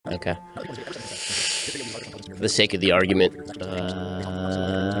Okay. For the sake of the argument,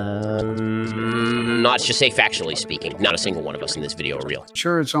 not just say factually speaking, not a single one of us in this video are real.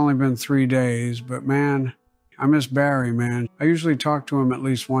 Sure, it's only been 3 days, but man, I miss Barry, man. I usually talk to him at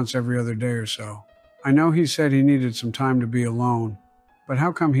least once every other day or so. I know he said he needed some time to be alone, but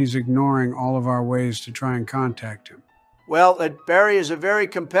how come he's ignoring all of our ways to try and contact him? Well, Barry is a very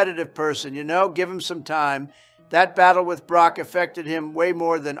competitive person, you know. Give him some time. That battle with Brock affected him way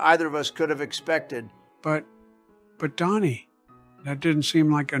more than either of us could have expected. But Donnie, that didn't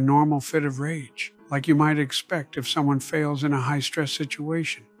seem like a normal fit of rage, like you might expect if someone fails in a high-stress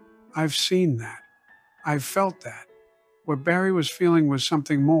situation. I've seen that. I've felt that. What Barry was feeling was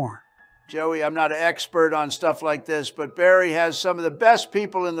something more. Joey, I'm not an expert on stuff like this, but Barry has some of the best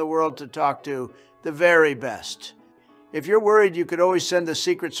people in the world to talk to, the very best. If you're worried, you could always send the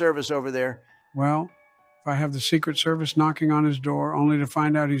Secret Service over there. Well, if I have the Secret Service knocking on his door only to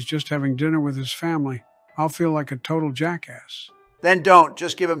find out he's just having dinner with his family, I'll feel like a total jackass. Then don't.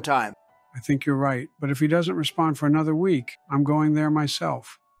 Just give him time. I think you're right, but if he doesn't respond for another week, I'm going there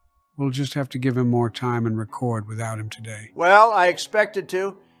myself. We'll just have to give him more time and record without him today. Well, I expected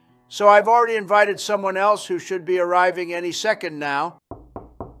to. So I've already invited someone else who should be arriving any second now.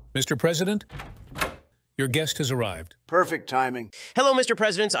 Mr. President, your guest has arrived. Perfect timing. Hello, Mr.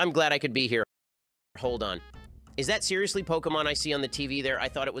 President. I'm glad I could be here. Hold on. Is that seriously Pokemon I see on the TV there? I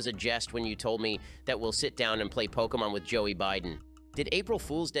thought it was a jest when you told me that we'll sit down and play Pokemon with Joey Biden. Did April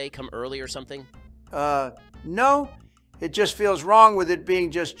Fool's Day come early or something? No. It just feels wrong with it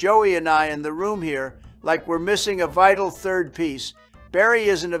being just Joey and I in the room here, like we're missing a vital third piece. Barry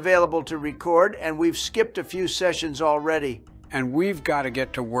isn't available to record, and we've skipped a few sessions already. And we've got to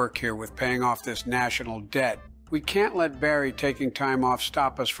get to work here with paying off this national debt. We can't let Barry taking time off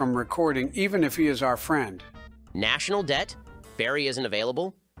stop us from recording, even if he is our friend. National debt? Barry isn't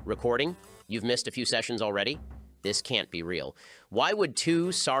available? Recording? You've missed a few sessions already? This can't be real. Why would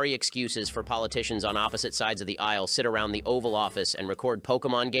two sorry excuses for politicians on opposite sides of the aisle sit around the Oval Office and record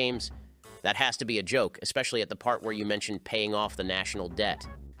Pokemon games? That has to be a joke, especially at the part where you mentioned paying off the national debt.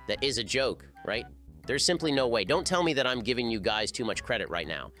 That is a joke, right? There's simply no way. Don't tell me that I'm giving you guys too much credit right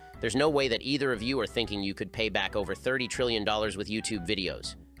now. There's no way that either of you are thinking you could pay back over $30 trillion with YouTube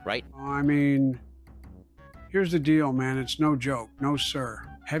videos, right? I mean, here's the deal, man. It's no joke. No, sir.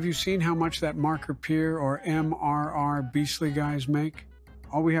 Have you seen how much that Marker Peer or MRR beastly guys make?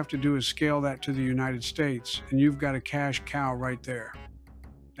 All we have to do is scale that to the United States, and you've got a cash cow right there.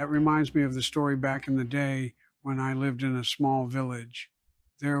 That reminds me of the story back in the day when I lived in a small village.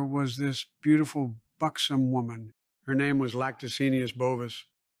 There was this beautiful, buxom woman. Her name was Lactocinius bovis.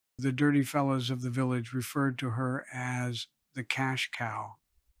 The dirty fellows of the village referred to her as the cash cow.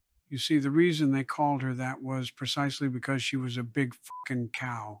 You see, the reason they called her that was precisely because she was a big fucking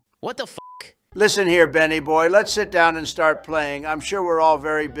cow. What the fuck? Listen here, Benny boy. Let's sit down and start playing. I'm sure we're all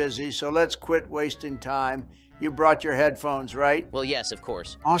very busy, so let's quit wasting time. You brought your headphones, right? Well, yes, of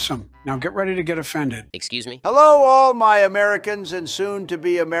course. Awesome. Now get ready to get offended. Excuse me? Hello, all my Americans and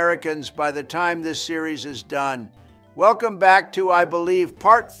soon-to-be Americans by the time this series is done. Welcome back to, I believe,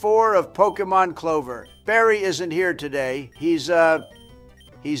 Part 4 of Pokemon Clover. Barry isn't here today. He's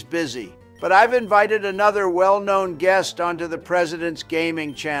busy. But I've invited another well-known guest onto the President's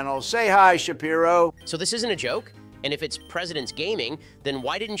Gaming channel. Say hi, Shapiro. So this isn't a joke? And if it's President's Gaming, then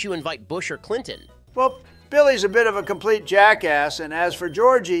why didn't you invite Bush or Clinton? Well, Billy's a bit of a complete jackass, and as for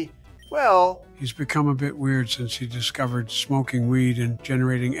Georgie, well... He's become a bit weird since he discovered smoking weed and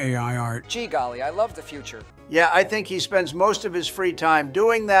generating AI art. Gee golly, I love the future. Yeah, I think he spends most of his free time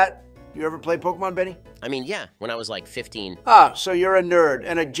doing that. You ever play Pokemon, Benny? I mean, yeah, when I was like 15. Ah, so you're a nerd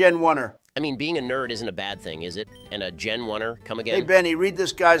and a Gen 1er. I mean, being a nerd isn't a bad thing, is it? And a Gen 1er, come again? Hey, Benny, read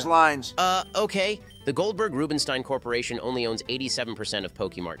this guy's lines. Okay. The Goldberg-Rubenstein Corporation only owns 87% of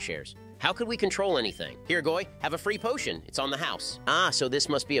Pokemart shares. How could we control anything? Here, Goy, have a free potion. It's on the house. Ah, so this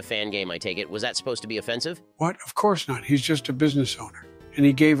must be a fan game, I take it. Was that supposed to be offensive? What? Of course not. He's just a business owner. And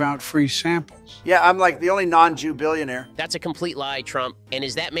he gave out free samples. Yeah, I'm like the only non-Jew billionaire. That's a complete lie, Trump. And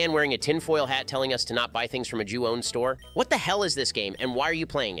is that man wearing a tinfoil hat telling us to not buy things from a Jew-owned store? What the hell is this game, and why are you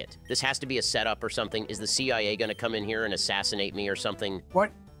playing it? This has to be a setup or something. Is the CIA gonna come in here and assassinate me or something?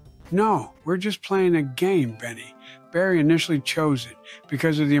 What? No, we're just playing a game, Benny. Barry initially chose it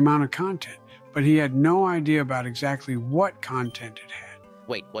because of the amount of content, but he had no idea about exactly what content it had.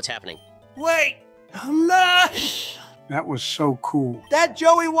 Wait, what's happening? Wait! No! That was so cool. That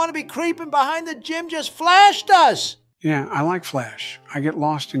Joey wannabe creeping behind the gym just flashed us! Yeah, I like Flash. I get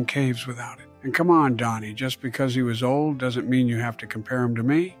lost in caves without it. And come on, Donnie, just because he was old doesn't mean you have to compare him to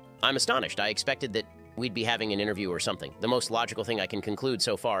me. I'm astonished. I expected that we'd be having an interview or something. The most logical thing I can conclude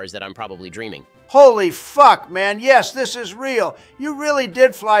so far is that I'm probably dreaming. Holy fuck, man. Yes, this is real. You really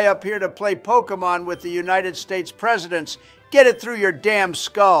did fly up here to play Pokemon with the United States presidents. Get it through your damn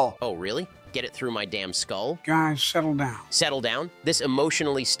skull. Oh, really? Get it through my damn skull? Guys, settle down. Settle down? This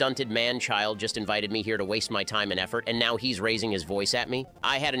emotionally stunted man-child just invited me here to waste my time and effort, and now he's raising his voice at me?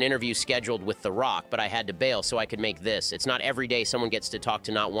 I had an interview scheduled with The Rock, but I had to bail so I could make this. It's not every day someone gets to talk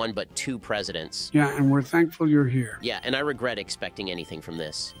to not one, but two presidents. Yeah, and we're thankful you're here. Yeah, and I regret expecting anything from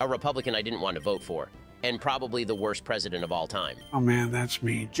this. A Republican I didn't want to vote for. And probably the worst president of all time. Oh man, that's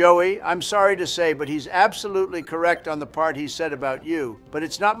mean. Joey, I'm sorry to say, but he's absolutely correct on the part he said about you. But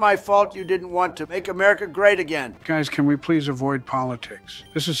it's not my fault you didn't want to make America great again. Guys, can we please avoid politics?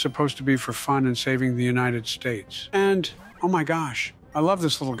 This is supposed to be for fun and saving the United States. And, oh my gosh, I love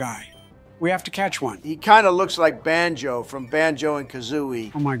this little guy. We have to catch one. He kind of looks like Banjo from Banjo and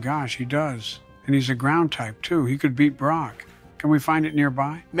Kazooie. Oh my gosh, he does. And he's a ground type too. He could beat Brock. Can we find it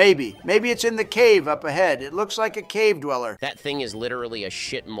nearby? Maybe. Maybe it's in the cave up ahead. It looks like a cave dweller. That thing is literally a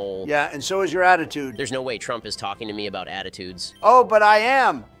shit mole. Yeah, and so is your attitude. There's no way Trump is talking to me about attitudes. Oh, but I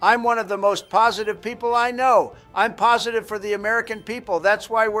am. I'm one of the most positive people I know. I'm positive for the American people. That's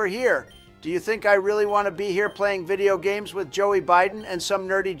why we're here. Do you think I really want to be here playing video games with Joey Biden and some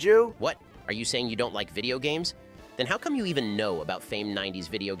nerdy Jew? What? Are you saying you don't like video games? Then how come you even know about famed 90s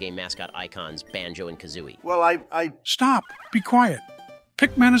video game mascot icons Banjo and Kazooie? Well, I... Stop. Be quiet.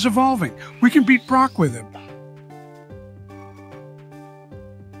 Pikmin is evolving. We can beat Brock with him.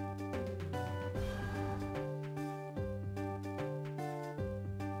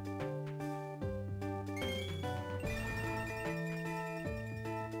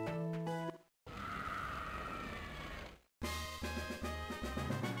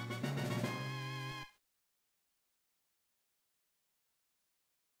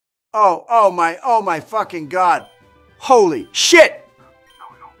 Oh my fucking God. Holy shit!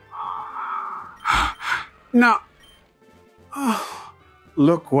 No. Oh,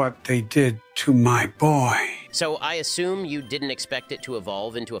 look what they did to my boy. So I assume you didn't expect it to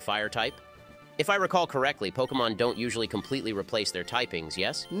evolve into a fire type? If I recall correctly, Pokemon don't usually completely replace their typings,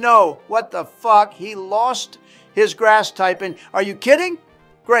 yes? No, what the fuck? He lost his grass typing. Are you kidding?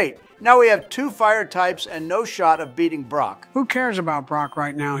 Great. Now we have 2 fire types and no shot of beating Brock. Who cares about Brock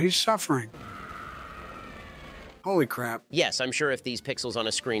right now? He's suffering. Holy crap. Yes, I'm sure if these pixels on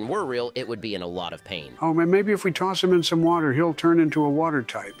a screen were real, it would be in a lot of pain. Oh, man, maybe if we toss him in some water, he'll turn into a water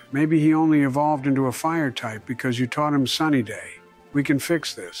type. Maybe he only evolved into a fire type because you taught him Sunny Day. We can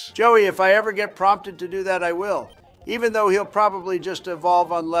fix this. Joey, if I ever get prompted to do that, I will. Even though he'll probably just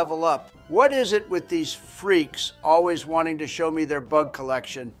evolve on level up. What is it with these freaks always wanting to show me their bug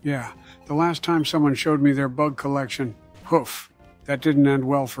collection? Yeah, the last time someone showed me their bug collection, hoof, that didn't end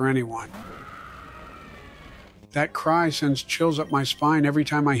well for anyone. That cry sends chills up my spine every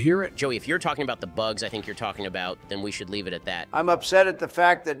time I hear it. Joey, if you're talking about the bugs I think you're talking about, then we should leave it at that. I'm upset at the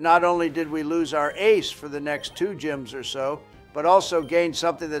fact that not only did we lose our ace for the next 2 gyms or so, but also gain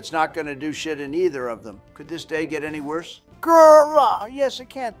something that's not going to do shit in either of them. Could this day get any worse? Girl, yes it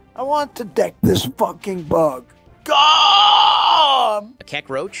can. I want to deck this fucking bug. Gone! A Keck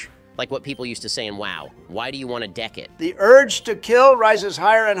Roach? Like what people used to say in WoW. Why do you want to deck it? The urge to kill rises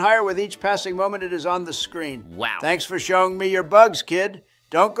higher and higher with each passing moment it is on the screen. Wow. Thanks for showing me your bugs, kid.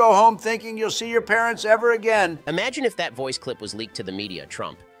 Don't go home thinking you'll see your parents ever again. Imagine if that voice clip was leaked to the media,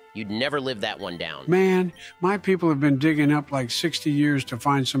 Trump. You'd never live that one down. Man, my people have been digging up like 60 years to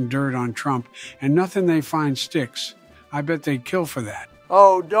find some dirt on Trump, and nothing they find sticks. I bet they'd kill for that.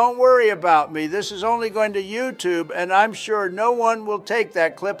 Oh, don't worry about me. This is only going to YouTube, and I'm sure no one will take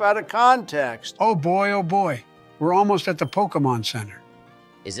that clip out of context. Oh boy, we're almost at the Pokemon Center.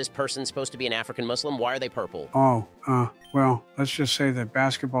 Is this person supposed to be an African Muslim? Why are they purple? Well, let's just say that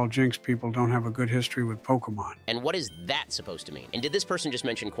basketball jinx people don't have a good history with Pokemon. And what is that supposed to mean? And did this person just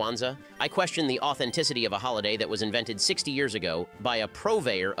mention Kwanzaa? I question the authenticity of a holiday that was invented 60 years ago by a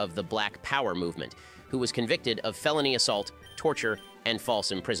purveyor of the Black Power movement, who was convicted of felony assault, torture, and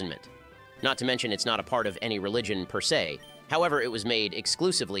false imprisonment. Not to mention it's not a part of any religion per se. However, it was made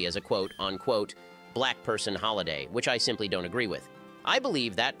exclusively as a quote-unquote black person holiday, which I simply don't agree with. I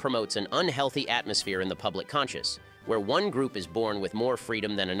believe that promotes an unhealthy atmosphere in the public conscious, where one group is born with more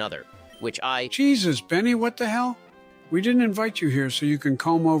freedom than another, which Jesus, Benny, what the hell? We didn't invite you here so you can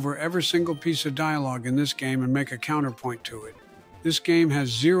comb over every single piece of dialogue in this game and make a counterpoint to it. This game has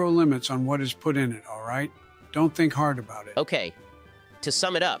 0 limits on what is put in it, all right? Don't think hard about it. Okay. To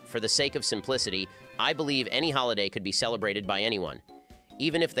sum it up, for the sake of simplicity, I believe any holiday could be celebrated by anyone,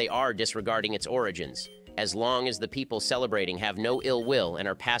 even if they are disregarding its origins. As long as the people celebrating have no ill will and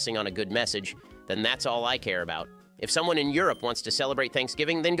are passing on a good message, then that's all I care about. If someone in Europe wants to celebrate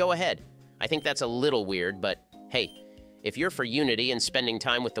Thanksgiving, then go ahead. I think that's a little weird, but hey, if you're for unity and spending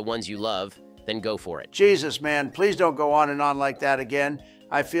time with the ones you love, then go for it. Jesus, man, please don't go on and on like that again.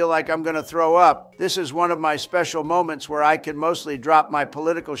 I feel like I'm going to throw up. This is one of my special moments where I can mostly drop my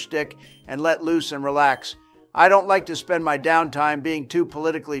political shtick and let loose and relax. I don't like to spend my downtime being too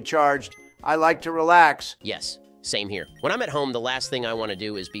politically charged. I like to relax. Yes, same here. When I'm at home, the last thing I want to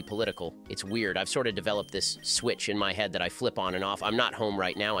do is be political. It's weird. I've sort of developed this switch in my head that I flip on and off. I'm not home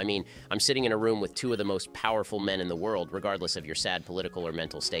right now. I mean, I'm sitting in a room with two of the most powerful men in the world, regardless of your sad political or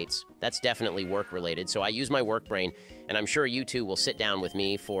mental states. That's definitely work-related, so I use my work brain, and I'm sure you two will sit down with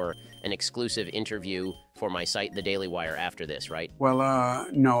me for an exclusive interview for my site, The Daily Wire, after this, right? Well,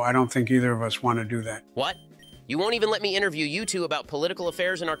 no, I don't think either of us want to do that. What? You won't even let me interview you two about political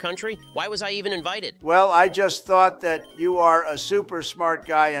affairs in our country? Why was I even invited? Well, I just thought that you are a super smart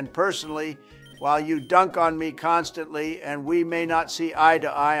guy, and personally, while you dunk on me constantly and we may not see eye to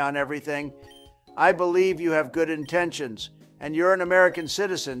eye on everything, I believe you have good intentions, and you're an American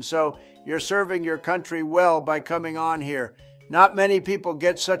citizen, so you're serving your country well by coming on here. Not many people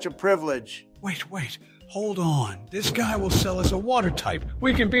get such a privilege. Wait. Hold on. This guy will sell us a water type.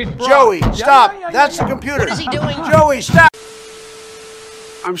 We can beat Brock. Joey, stop! That's the computer. What is he doing? Joey, stop!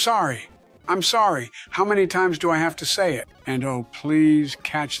 I'm sorry. How many times do I have to say it? And oh, please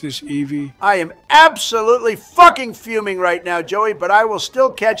catch this, Evie. I am absolutely fucking fuming right now, Joey, but I will still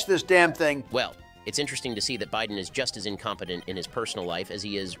catch this damn thing. Well, it's interesting to see that Biden is just as incompetent in his personal life as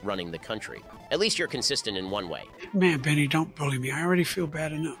he is running the country. At least you're consistent in one way. Man, Benny, don't bully me. I already feel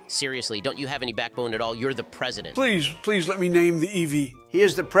bad enough. Seriously, don't you have any backbone at all? You're the president. Please let me name the Evie. He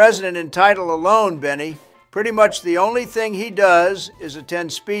is the president in title alone, Benny. Pretty much the only thing he does is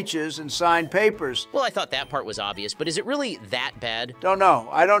attend speeches and sign papers. Well, I thought that part was obvious, but is it really that bad? Don't know.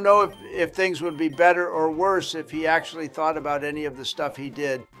 I don't know if things would be better or worse if he actually thought about any of the stuff he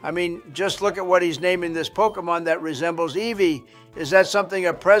did. I mean, just look at what he's naming this Pokemon that resembles Eevee. Is that something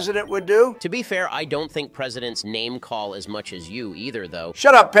a president would do? To be fair, I don't think presidents name call as much as you either, though.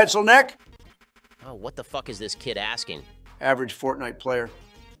 Shut up, pencil neck! Oh, what the fuck is this kid asking? Average Fortnite player.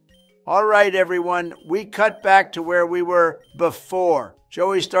 All right, everyone, we cut back to where we were before.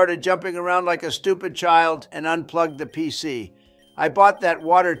 Joey started jumping around like a stupid child and unplugged the PC. I bought that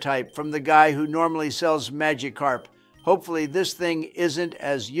water type from the guy who normally sells Magikarp. Hopefully this thing isn't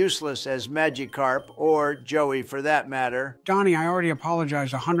as useless as Magikarp, or Joey for that matter. Donnie, I already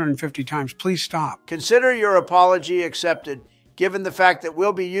apologized 150 times. Please stop. Consider your apology accepted, given the fact that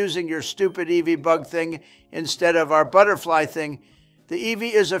we'll be using your stupid Eevee bug thing instead of our butterfly thing. The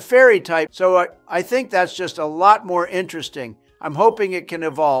Eevee is a fairy type, so I think that's just a lot more interesting. I'm hoping it can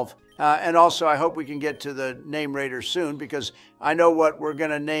evolve. And also, I hope we can get to the name raider soon, because I know what we're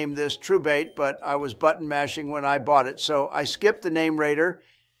going to name this Truebait, but I was button mashing when I bought it. So I skipped the name raider.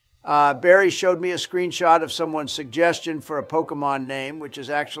 Barry showed me a screenshot of someone's suggestion for a Pokemon name, which is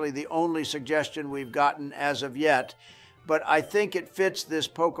actually the only suggestion we've gotten as of yet. But I think it fits this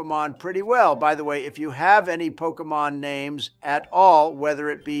Pokemon pretty well. By the way, if you have any Pokemon names at all, whether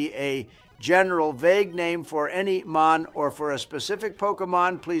it be a general vague name for any mon or for a specific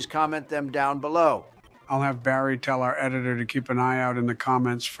Pokemon, please comment them down below. I'll have Barry tell our editor to keep an eye out in the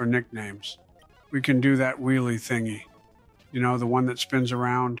comments for nicknames. We can do that wheelie thingy. You know, the one that spins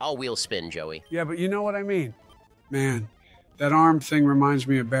around. I'll wheel spin, Joey. Yeah, but you know what I mean. Man, that arm thing reminds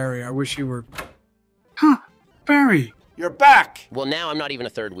me of Barry. I wish he were... Huh, Barry. You're back! Well, now I'm not even a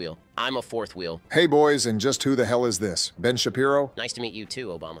third wheel. I'm a fourth wheel. Hey, boys, and just who the hell is this? Ben Shapiro? Nice to meet you too,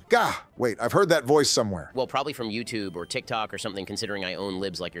 Obama. Gah! Wait, I've heard that voice somewhere. Well, probably from YouTube or TikTok or something, considering I own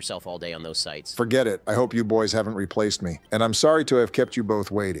libs like yourself all day on those sites. Forget it. I hope you boys haven't replaced me. And I'm sorry to have kept you both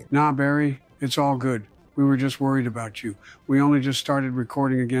waiting. Nah, Barry, it's all good. We were just worried about you. We only just started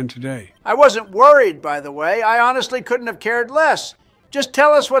recording again today. I wasn't worried, by the way. I honestly couldn't have cared less. Just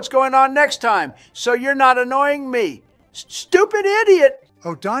tell us what's going on next time, so you're not annoying me. Stupid idiot!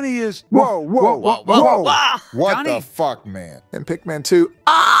 Oh, Donnie is... Whoa! What Johnny. the fuck, man? And Pikmin 2...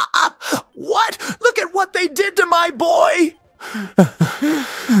 What? Look at what they did to my boy!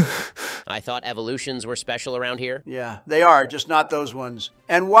 I thought evolutions were special around here. Yeah, they are, just not those ones.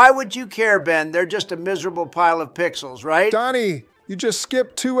 And why would you care, Ben? They're just a miserable pile of pixels, right? Donnie, you just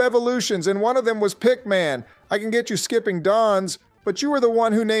skipped 2 evolutions, and one of them was Pikman. I can get you skipping Don's, but you were the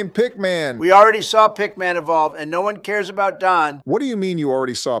one who named Pikman. We already saw Pikman evolve, and no one cares about Don. What do you mean you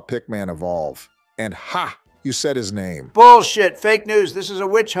already saw Pikman evolve? And ha! You said his name. Bullshit. Fake news. This is a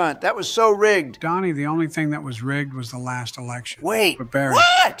witch hunt. That was so rigged. Donnie, the only thing that was rigged was the last election. Wait. But Barry,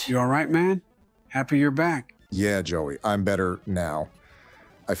 what? You all right, man? Happy you're back. Yeah, Joey, I'm better now.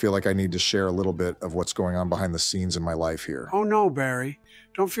 I feel like I need to share a little bit of what's going on behind the scenes in my life here. Oh no, Barry.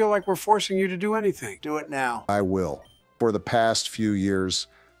 Don't feel like we're forcing you to do anything. Do it now. I will. For the past few years,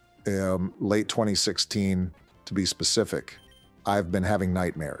 late 2016 to be specific, I've been having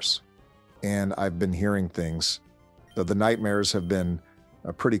nightmares. And I've been hearing things. The nightmares have been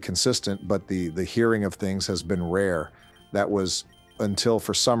pretty consistent, but the hearing of things has been rare. That was until,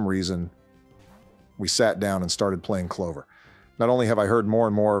 for some reason, we sat down and started playing Clover. Not only have I heard more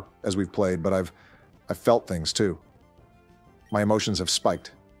and more as we've played, but I've felt things too. My emotions have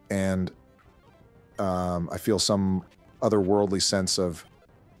spiked, and I feel some otherworldly sense of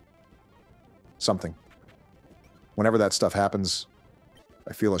something. Whenever that stuff happens,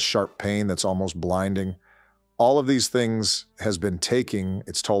 I feel a sharp pain that's almost blinding. All of these things has been taking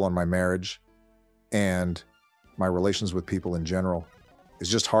its toll on my marriage and my relations with people in general. It's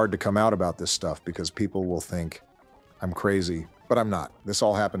just hard to come out about this stuff because people will think I'm crazy, but I'm not. This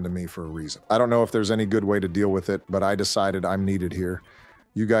all happened to me for a reason. I don't know if there's any good way to deal with it, but I decided I'm needed here.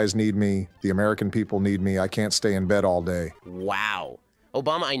 You guys need me. The American people need me. I can't stay in bed all day. Wow.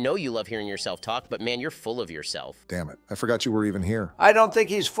 Obama, I know you love hearing yourself talk, but man, you're full of yourself. Damn it. I forgot you were even here. I don't think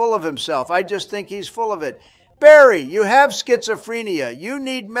he's full of himself. I just think he's full of it. Barry, you have schizophrenia. You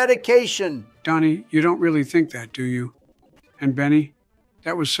need medication. Donnie, you don't really think that, do you? And Benny,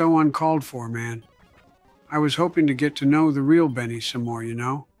 that was so uncalled for, man. I was hoping to get to know the real Benny some more, you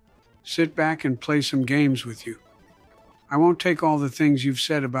know? Sit back and play some games with you. I won't take all the things you've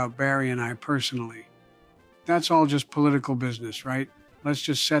said about Barry and I personally. That's all just political business, right? Let's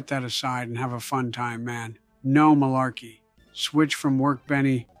just set that aside and have a fun time, man. No malarkey. Switch from work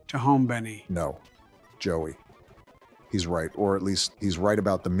Benny to home Benny. No, Joey. He's right, or at least he's right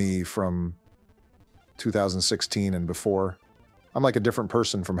about the me from 2016 and before. I'm like a different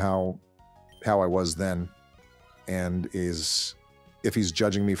person from how I was then, and if he's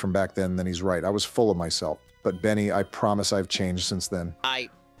judging me from back then he's right. I was full of myself. But Benny, I promise I've changed since then.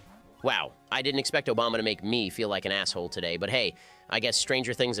 Wow, I didn't expect Obama to make me feel like an asshole today, but hey, I guess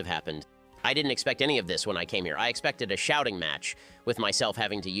stranger things have happened. I didn't expect any of this when I came here. I expected a shouting match, with myself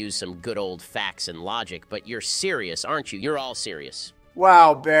having to use some good old facts and logic, but you're serious, aren't you? You're all serious.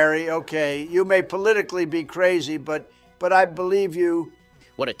 Wow, Barry, okay. You may politically be crazy, but I believe you.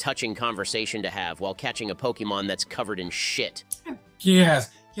 What a touching conversation to have while catching a Pokemon that's covered in shit. Yes,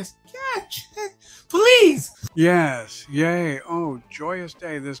 catch. Please. Yes, yay. Oh, joyous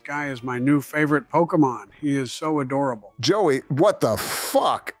day. This guy is my new favorite Pokemon. He is so adorable. Joey, what the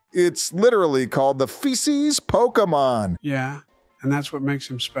fuck? It's literally called the Feces Pokemon. Yeah, and that's what makes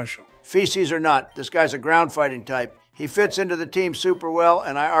him special. Feces or not, this guy's a ground fighting type. He fits into the team super well,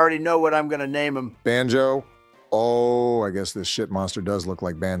 and I already know what I'm going to name him. Banjo? Oh, I guess this shit monster does look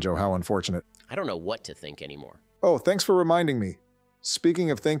like Banjo. How unfortunate. I don't know what to think anymore. Oh, thanks for reminding me.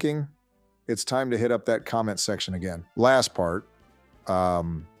 Speaking of thinking, it's time to hit up that comment section again. Last part, I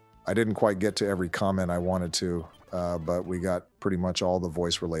didn't quite get to every comment I wanted to, but we got pretty much all the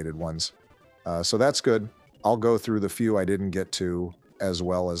voice-related ones. So that's good. I'll go through the few I didn't get to, as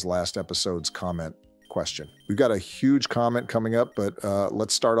well as last episode's comment question. We've got a huge comment coming up, but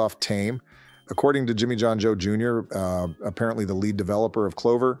let's start off tame. According to Jimmy John Joe Jr., apparently the lead developer of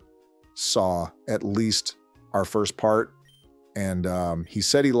Clover saw at least our first part, and he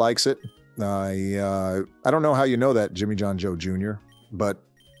said he likes it. I don't know how you know that, Jimmy John Joe Jr., but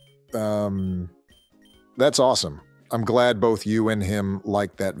that's awesome. I'm glad both you and him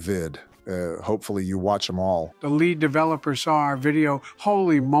liked that vid. Hopefully you watch them all. The lead developer saw our video.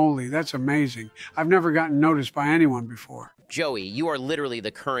 Holy moly, that's amazing. I've never gotten noticed by anyone before. Joey, you are literally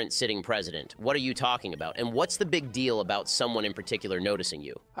the current sitting president. What are you talking about? And what's the big deal about someone in particular noticing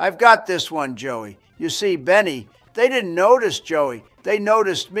you? I've got this one, Joey. You see, Benny, they didn't notice Joey. They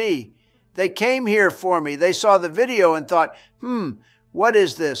noticed me. They came here for me. They saw the video and thought, what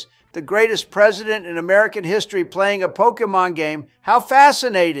is this? The greatest president in American history playing a Pokemon game? How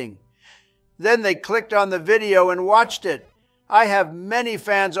fascinating. Then they clicked on the video and watched it. I have many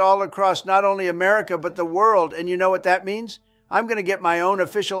fans all across not only America, but the world. And you know what that means? I'm going to get my own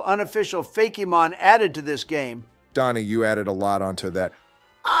official, unofficial Fakemon added to this game. Donnie, you added a lot onto that.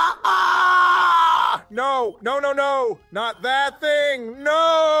 No, not that thing,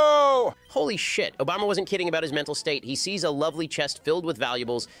 no! Holy shit, Obama wasn't kidding about his mental state. He sees a lovely chest filled with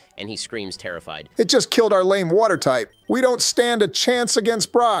valuables, and he screams terrified. It just killed our lame water type. We don't stand a chance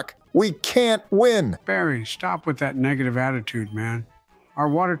against Brock. We can't win. Barry, stop with that negative attitude, man. Our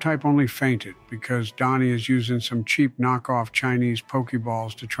water type only fainted because Donnie is using some cheap knockoff Chinese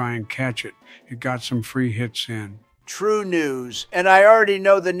Pokeballs to try and catch it. It got some free hits in. True news. And I already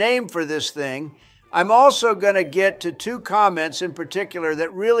know the name for this thing. I'm also going to get to two comments in particular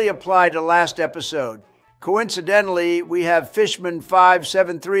that really apply to last episode. Coincidentally, we have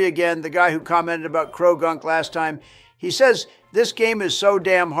Fishman573 again, the guy who commented about Krogunk last time. He says, this game is so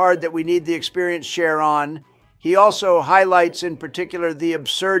damn hard that we need the experience share on. He also highlights in particular the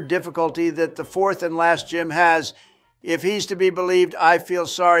absurd difficulty that the fourth and last gym has. If he's to be believed, I feel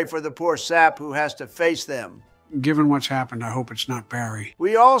sorry for the poor sap who has to face them. Given what's happened, I hope it's not Barry.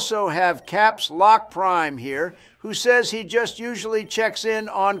 We also have Caps Lock Prime here, who says he just usually checks in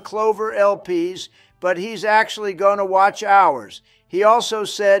on Clover LPs, but he's actually going to watch ours. He also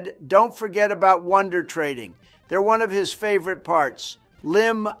said, don't forget about Wonder Trading. They're one of his favorite parts.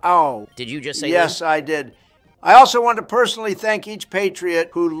 Lim Ao. Did you just say Yes, Lim? I did. I also want to personally thank each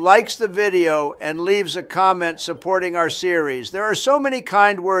Patriot who likes the video and leaves a comment supporting our series. There are so many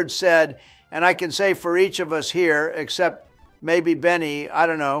kind words said, and I can say for each of us here, except maybe Benny, I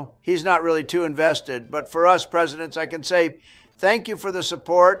don't know, he's not really too invested. But for us presidents, I can say thank you for the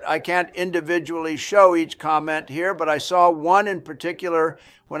support. I can't individually show each comment here, but I saw one in particular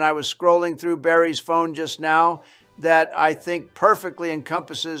when I was scrolling through Barry's phone just now that I think perfectly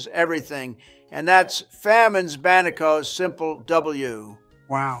encompasses everything. And that's Famines Banico's Simple W.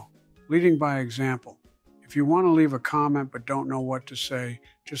 Wow. Leading by example. If you want to leave a comment but don't know what to say,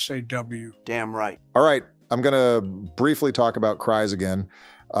 just say W. Damn right. All right, I'm going to briefly talk about cries again.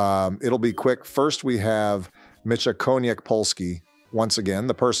 It'll be quick. First, we have Mitcha Koniak Polsky, once again,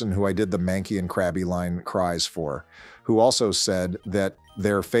 the person who I did the Mankey and Krabby line cries for, who also said that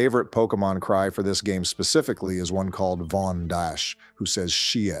their favorite Pokemon cry for this game specifically is one called Von Dash, who says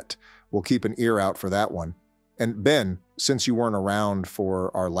shit. We'll keep an ear out for that one. And Ben, since you weren't around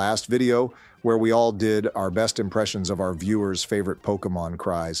for our last video, where we all did our best impressions of our viewers' favorite Pokemon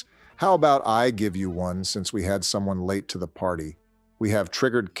cries, how about I give you one since we had someone late to the party? We have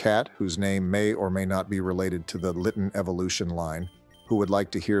Triggered Cat, whose name may or may not be related to the Litten evolution line, who would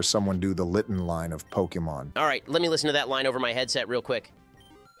like to hear someone do the Litten line of Pokemon. All right, let me listen to that line over my headset real quick.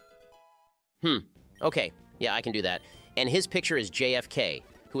 Okay, yeah, I can do that. And his picture is JFK,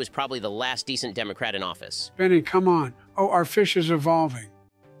 who was probably the last decent Democrat in office. Benny, come on. Oh, our fish is evolving.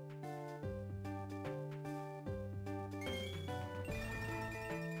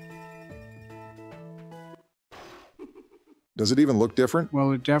 Does it even look different?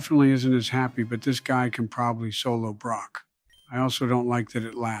 Well, it definitely isn't as happy, but this guy can probably solo Brock. I also don't like that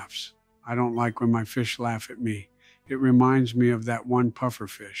it laughs. I don't like when my fish laugh at me. It reminds me of that one puffer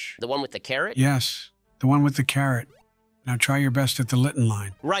fish. The one with the carrot? Yes, the one with the carrot. Now try your best at the Litten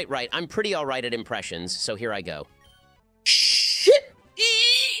line. Right. I'm pretty all right at impressions, so here I go. Shit!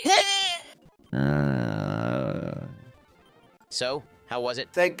 So, how was it?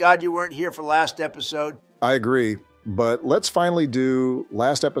 Thank God you weren't here for last episode. I agree, but let's finally do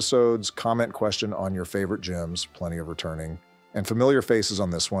last episode's comment question on your favorite gyms, plenty of returning, and familiar faces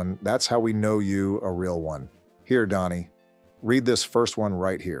on this one. That's how we know you a real one. Here, Donnie, read this first one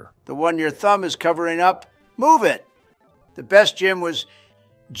right here. The one your thumb is covering up, move it. The best gym was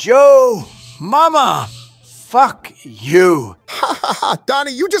Joe Mama. Fuck you. Ha ha ha,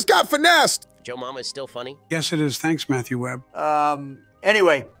 Donnie, you just got finessed. Joe Mama is still funny? Yes, it is. Thanks, Matthew Webb.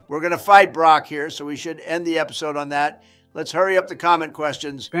 Anyway, we're going to fight Brock here, so we should end the episode on that. Let's hurry up the comment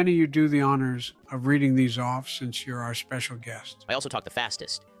questions. Benny, you do the honors of reading these off since you're our special guest. I also talk the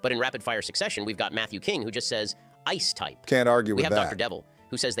fastest. But in rapid fire succession, we've got Matthew King, who just says, ice type. Can't argue We with have that. Dr. Devil,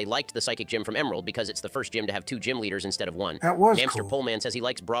 who says they liked the Psychic Gym from Emerald because it's the first gym to have 2 gym leaders instead of 1. That was Namster cool. Poleman says he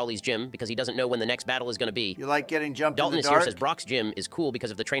likes Brawley's gym because he doesn't know when the next battle is going to be. You like getting jumped Dalton in is the here dark? says Brock's gym is cool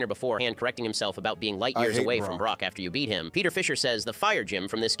because of the trainer beforehand correcting himself about being light I years hate away Brock. from Brock after you beat him. Peter Fisher says the fire gym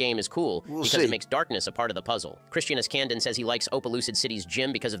from this game is cool We'll because see. it makes darkness a part of the puzzle. Christian Iskandon says he likes Opalucid City's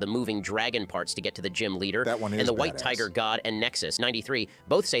gym because of the moving dragon parts to get to the gym leader. That one is And the White badass. Tiger God and Nexus 93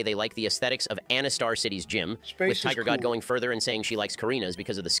 both say they like the aesthetics of Anastar City's gym, Space with is Tiger God cool. going further and saying she likes Karina's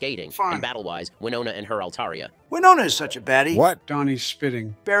because of the skating. Fine. And battle-wise, Winona and her Altaria. Winona is such a baddie. What? Donnie's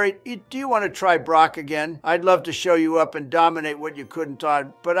spitting. Barry, do you want to try Brock again? I'd love to show you up and dominate what you couldn't,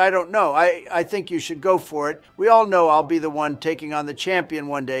 Todd, but I don't know. I think you should go for it. We all know I'll be the one taking on the champion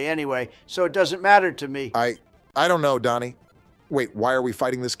one day anyway, so it doesn't matter to me. I don't know, Donnie. Wait, why are we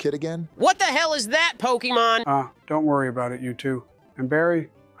fighting this kid again? What the hell is that, Pokemon? Don't worry about it, you two. And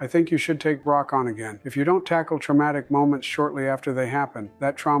Barry, I think you should take Brock on again. If you don't tackle traumatic moments shortly after they happen,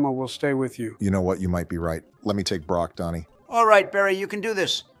 that trauma will stay with you. You know what? You might be right. Let me take Brock, Donnie. All right, Barry, you can do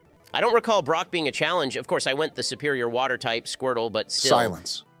this. I don't recall Brock being a challenge. Of course, I went the superior water type, Squirtle, but still.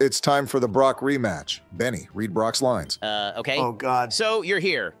 Silence. It's time for the Brock rematch. Benny, read Brock's lines. Okay. Oh, God. So, you're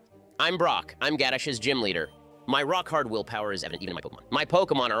here. I'm Brock. I'm Gadish's gym leader. My rock-hard willpower is evident even in my Pokemon. My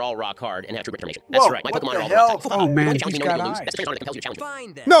Pokemon are all rock-hard and have true determination. That's Whoa, right. My what Pokemon the are all hell? the Oh, man, Challenge he's me, got knowing you lose. eyes. That's the sign that compels you to challenge me.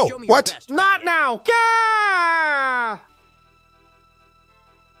 Fine then. No, Show me what? Your best. Not now. Gah!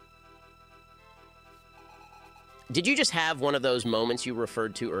 Did you just have one of those moments you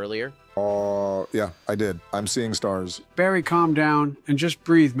referred to earlier? Yeah, I did. I'm seeing stars. Barry, calm down and just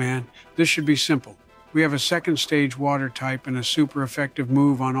breathe, man. This should be simple. We have a second stage water type and a super effective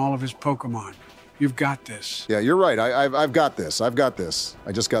move on all of his Pokemon. You've got this. Yeah, you're right. I've got this. I've got this.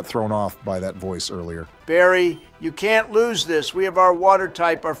 I just got thrown off by that voice earlier. Barry, you can't lose this. We have our water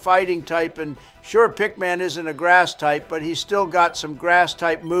type, our fighting type, and sure, Pickman isn't a grass type, but he's still got some grass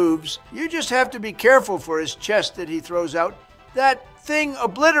type moves. You just have to be careful for his chest that he throws out. That thing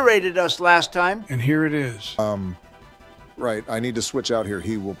obliterated us last time. And here it is. Right, I need to switch out here.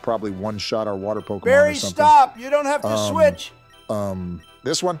 He will probably one-shot our water Pokemon Barry, or something. stop. You don't have to switch.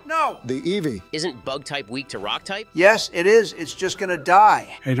 This one? No. The Eevee. Isn't bug type weak to rock type? Yes, it is. It's just going to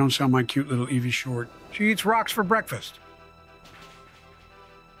die. Hey, don't sell my cute little Eevee short. She eats rocks for breakfast.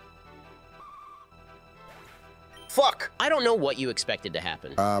 Fuck. I don't know what you expected to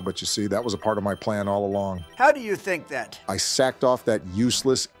happen. But you see, that was a part of my plan all along. How do you think that? I sacked off that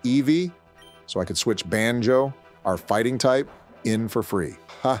useless Eevee so I could switch Banjo, our fighting type, in for free.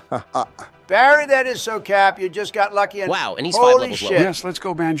 Ha ha ha. Barry, that is so cap. You just got lucky. And Wow, and he's 5 holy levels shit. lower. Yes, let's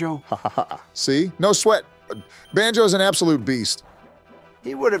go, Banjo. See? No sweat. Banjo's an absolute beast.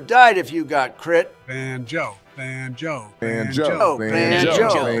 He would have died if you got crit. Banjo, Banjo, Banjo,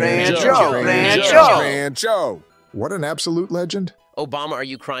 Banjo, Banjo, Banjo. What an absolute legend. Obama, are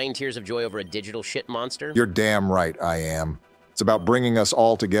you crying tears of joy over a digital shit monster? You're damn right I am. It's about bringing us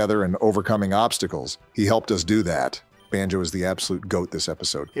all together and overcoming obstacles. He helped us do that. Banjo is the absolute GOAT this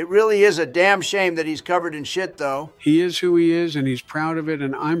episode. It really is a damn shame that he's covered in shit, though. He is who he is, and he's proud of it,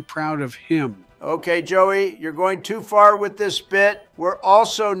 and I'm proud of him. Okay, Joey, you're going too far with this bit. We're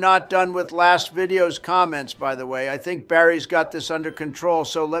also not done with last video's comments, by the way. I think Barry's got this under control,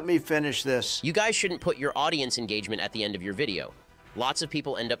 so let me finish this. You guys shouldn't put your audience engagement at the end of your video. Lots of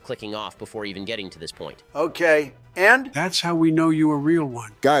people end up clicking off before even getting to this point. Okay, and? That's how we know you a real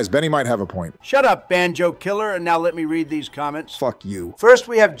one. Guys, Benny might have a point. Shut up, Banjo Killer, and now let me read these comments. Fuck you. First,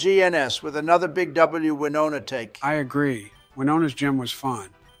 we have GNS with another big W Winona take. I agree. Winona's gym was fun.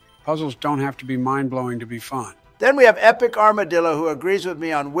 Puzzles don't have to be mind-blowing to be fun. Then we have Epic Armadillo, who agrees with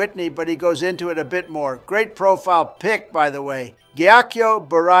me on Whitney, but he goes into it a bit more. Great profile pick, by the way. Gyakyo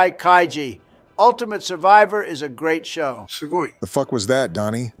Burai Kaiji. Ultimate Survivor is a great show. Sugoi. The fuck was that,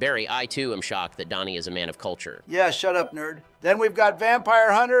 Donnie? Barry, I too am shocked that Donnie is a man of culture. Yeah, shut up, nerd. Then we've got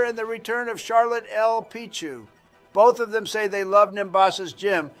Vampire Hunter and the return of Charlotte L. Pichu. Both of them say they love Nimbasa's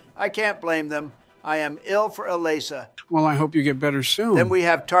gym. I can't blame them. I am ill for Elasa. Well, I hope you get better soon. Then we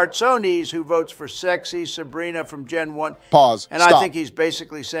have Tartsones, who votes for Sexy Sabrina from Gen 1. Pause. And Stop. I think he's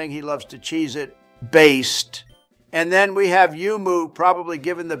basically saying he loves to cheese it based. And then we have Yumu probably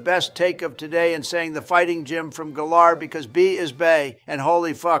giving the best take of today and saying the fighting gym from Galar because B is Bay. And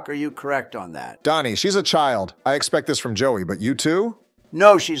holy fuck, are you correct on that? Donnie, she's a child. I expect this from Joey, but you too?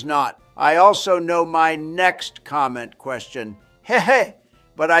 No, she's not. I also know my next comment question. Heh.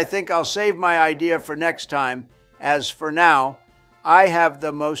 But I think I'll save my idea for next time, as for now, I have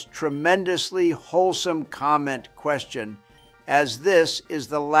the most tremendously wholesome comment question, as this is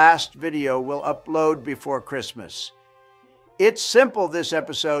the last video we'll upload before Christmas. It's simple this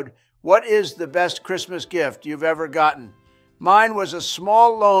episode. What is the best Christmas gift you've ever gotten? Mine was a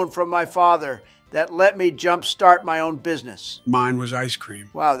small loan from my father that let me jumpstart my own business. Mine was ice cream.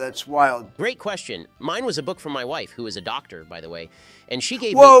 Wow, that's wild. Great question. Mine was a book from my wife, who is a doctor, by the way, and she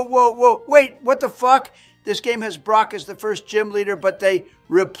gave me... Whoa. Wait, what the fuck? This game has Brock as the first gym leader, but they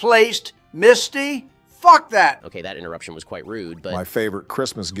replaced Misty? Fuck that. Okay, that interruption was quite rude, but... My favorite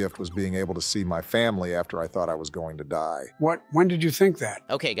Christmas gift was being able to see my family after I thought I was going to die. What? When did you think that?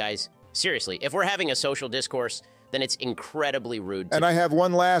 Okay, guys, seriously, if we're having a social discourse, then it's incredibly rude to... And I have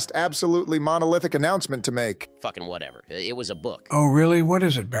one last absolutely monolithic announcement to make. Fucking whatever. It was a book. Oh, really? What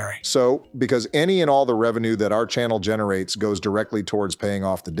is it, Barry? So, because any and all the revenue that our channel generates goes directly towards paying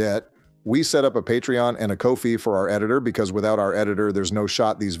off the debt, we set up a Patreon and a Ko-fi for our editor because without our editor, there's no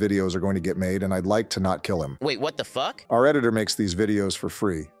shot these videos are going to get made, and I'd like to not kill him. Wait, what the fuck? Our editor makes these videos for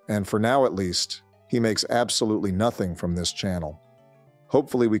free, and for now at least, he makes absolutely nothing from this channel.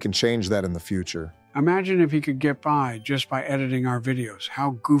 Hopefully we can change that in the future. Imagine if he could get by just by editing our videos.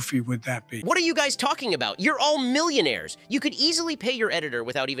 How goofy would that be? What are you guys talking about? You're all millionaires. You could easily pay your editor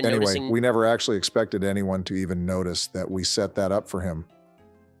without even noticing... Anyway, we never actually expected anyone to even notice that we set that up for him.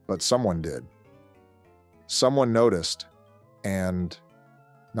 But someone did. Someone noticed, and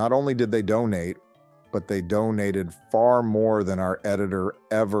not only did they donate, but they donated far more than our editor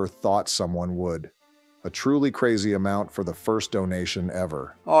ever thought someone would. A truly crazy amount for the first donation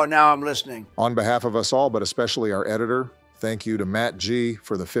ever. Oh, now I'm listening. On behalf of us all, but especially our editor, thank you to Matt G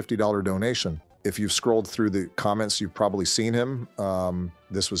for the $50 donation. If you've scrolled through the comments, you've probably seen him.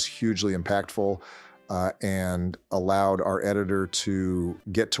 This was hugely impactful and allowed our editor to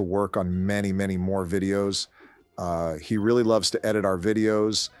get to work on many, many more videos. He really loves to edit our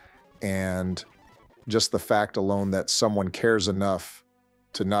videos, and just the fact alone that someone cares enough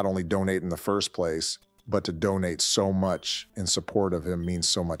to not only donate in the first place, but to donate so much in support of him means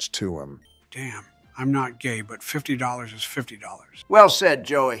so much to him. Damn, I'm not gay, but $50 is $50. Well said,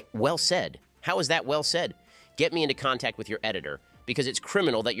 Joey. Well said. How is that well said? Get me into contact with your editor, because it's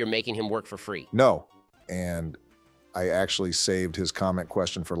criminal that you're making him work for free. No, and I actually saved his comment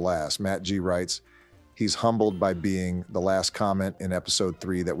question for last. Matt G writes, he's humbled by being the last comment in episode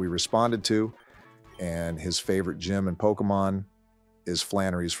 3 that we responded to, and his favorite gym in Pokemon is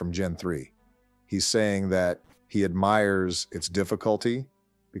Flannery's from Gen 3. He's saying that he admires its difficulty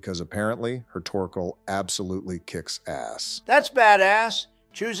because apparently her Torkoal absolutely kicks ass. That's badass.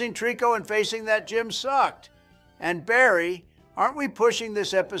 Choosing Trico and facing that gym sucked. And Barry, aren't we pushing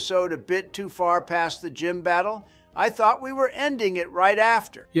this episode a bit too far past the gym battle? I thought we were ending it right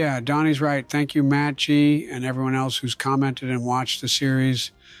after. Yeah, Donnie's right. Thank you, Matt G, and everyone else who's commented and watched the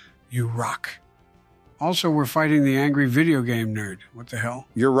series. You rock. Also, we're fighting the angry video game nerd. What the hell?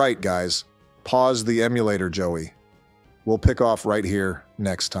 You're right, guys. Pause the emulator, Joey. We'll pick off right here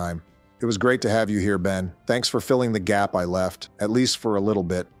next time. It was great to have you here, Ben. Thanks for filling the gap I left, at least for a little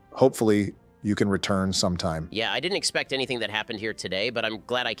bit. Hopefully, you can return sometime. Yeah, I didn't expect anything that happened here today, but I'm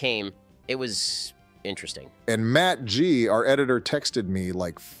glad I came. It was interesting. And Matt G, our editor, texted me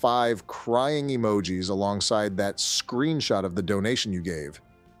like 5 crying emojis alongside that screenshot of the donation you gave.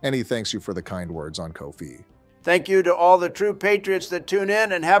 And he thanks you for the kind words on Ko-fi. Thank you to all the true patriots that tune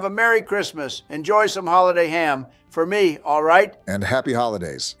in, and have a Merry Christmas. Enjoy some holiday ham. For me, all right? And happy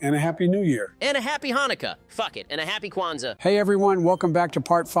holidays. And a Happy New Year. And a happy Hanukkah. Fuck it. And a happy Kwanzaa. Hey everyone, welcome back to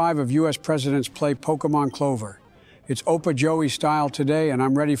part 5 of U.S. Presidents Play Pokemon Clover. It's Opa Joey style today, and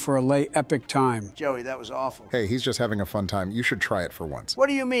I'm ready for a lay epic time. Joey, that was awful. Hey, he's just having a fun time. You should try it for once. What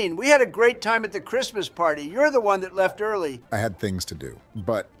do you mean? We had a great time at the Christmas party. You're the one that left early. I had things to do.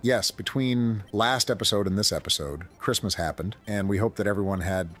 But yes, between last episode and this episode, Christmas happened, and we hope that everyone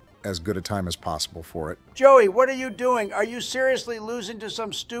had as good a time as possible for it. Joey, what are you doing? Are you seriously losing to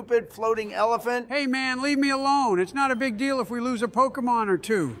some stupid floating elephant? Hey man, leave me alone. It's not a big deal if we lose a Pokemon or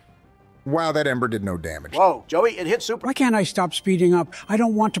two. Wow, that Ember did no damage. Whoa, Joey, it hit super. Why can't I stop speeding up? I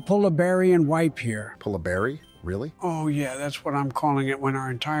don't want to pull a berry and wipe here. Pull a berry? Really? Oh yeah, that's what I'm calling it when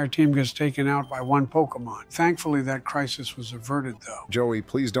our entire team gets taken out by one Pokemon. Thankfully, that crisis was averted though. Joey,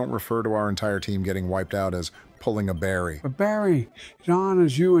 please don't refer to our entire team getting wiped out as pulling a berry. But Barry, it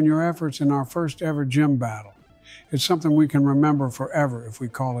honors you and your efforts in our first ever gym battle. It's something we can remember forever if we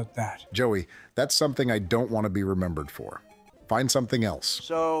call it that. Joey, that's something I don't want to be remembered for. Find something else.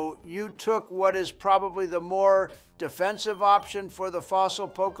 So you took what is probably the more defensive option for the fossil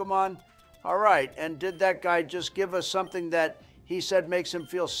Pokemon? All right, and did that guy just give us something that he said makes him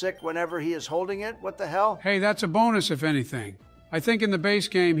feel sick whenever he is holding it? What the hell? Hey, that's a bonus if anything. I think in the base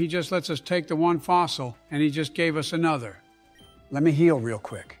game, he just lets us take the one fossil, and he just gave us another. Let me heal real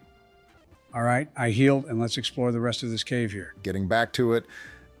quick. All right, I healed, and let's explore the rest of this cave here. Getting back to it,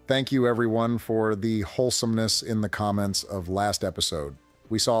 thank you everyone for the wholesomeness in the comments of last episode.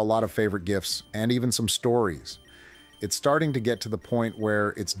 We saw a lot of favorite gifts and even some stories. It's starting to get to the point where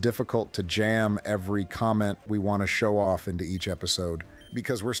it's difficult to jam every comment we want to show off into each episode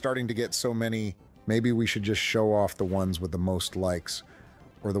because we're starting to get so many. Maybe we should just show off the ones with the most likes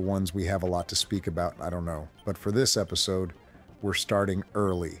or the ones we have a lot to speak about. I don't know. But for this episode, we're starting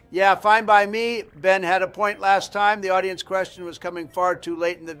early. Yeah, fine by me. Ben had a point last time. The audience question was coming far too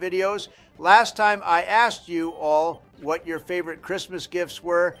late in the videos. Last time I asked you all what your favorite Christmas gifts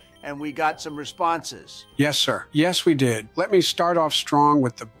were, and we got some responses. Yes, sir. Yes, we did. Let me start off strong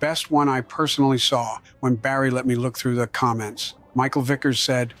with the best one I personally saw when Barry let me look through the comments. Michael Vickers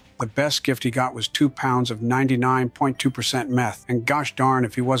said, the best gift he got was 2 pounds of 99.2% meth, and gosh darn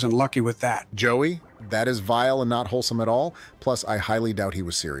if he wasn't lucky with that. Joey, that is vile and not wholesome at all. Plus, I highly doubt he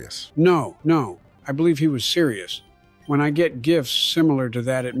was serious. No, I believe he was serious. When I get gifts similar to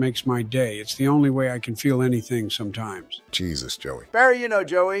that, it makes my day. It's the only way I can feel anything sometimes. Jesus, Joey. Barry, you know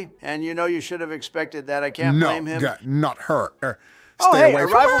Joey, and you know you should have expected that. I can't blame him. No, not her. Oh, Stay hey, away a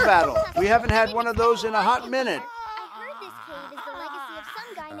from rival her. battle. We haven't had one of those in a hot minute. I heard this cave is the legacy of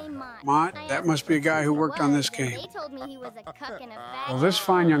some guy named Mime. Mott, that must be a guy who worked on this game. They told me he was a cuck and a fag. Well, this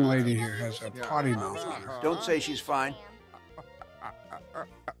fine young lady here has a potty mouth on her. Don't say she's fine.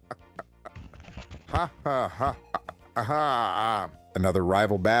 Ha ha ha ha. Another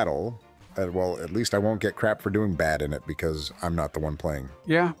rival battle. Well, at least I won't get crap for doing bad in it because I'm not the one playing.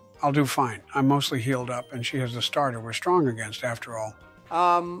 Yeah, I'll do fine. I'm mostly healed up, and she has the starter we're strong against, after all.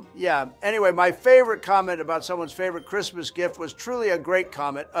 Yeah. Anyway, my favorite comment about someone's favorite Christmas gift was truly a great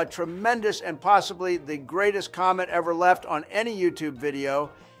comment, a tremendous and possibly the greatest comment ever left on any YouTube video.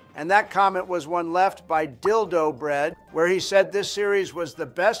 And that comment was one left by Dildo Bread, where he said this series was the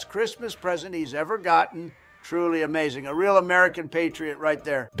best Christmas present he's ever gotten. Truly amazing. A real American patriot right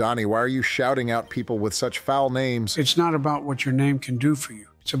there. Donnie, why are you shouting out people with such foul names? It's not about what your name can do for you.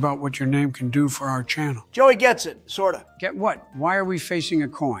 It's about what your name can do for our channel. Joey gets it, sorta. Get what? Why are we facing a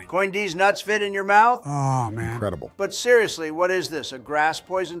coin? Coin D's nuts fit in your mouth? Oh, man. Incredible. But seriously, what is this, a grass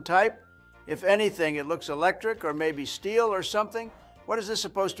poison type? If anything, it looks electric or maybe steel or something. What is this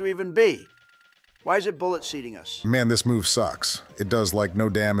supposed to even be? Why is it bullet seeding us? Man, this move sucks. It does like no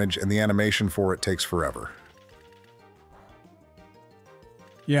damage, and the animation for it takes forever.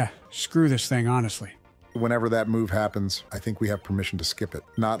 Yeah, screw this thing, honestly. Whenever that move happens, I think we have permission to skip it.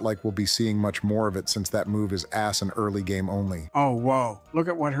 Not like we'll be seeing much more of it since that move is ass and early game only. Oh, whoa. Look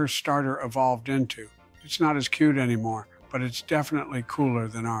at what her starter evolved into. It's not as cute anymore, but it's definitely cooler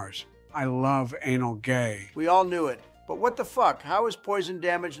than ours. I love anal gay. We all knew it. But what the fuck? How is poison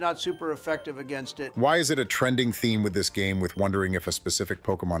damage not super effective against it? Why is it a trending theme with this game with wondering if a specific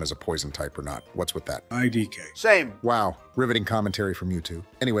Pokemon is a poison type or not? What's with that? IDK. Same. Wow, riveting commentary from you two.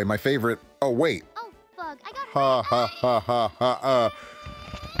 Anyway, my favorite... Oh, wait. Oh, fuck, I got Ha ha ha ha ha.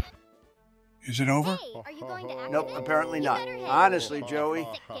 Is it over? Hey, are you going to Nope, activate? apparently You not. better hit Honestly, it. Joey,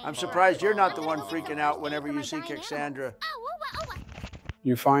 I'm surprised you're not the one freaking out whenever you see Cassandra.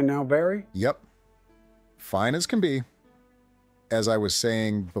 You fine now, Barry? Yep. Fine as can be. As I was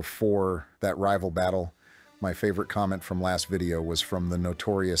saying before that rival battle, my favorite comment from last video was from the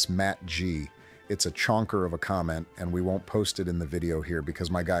notorious Matt G. It's a chonker of a comment, and we won't post it in the video here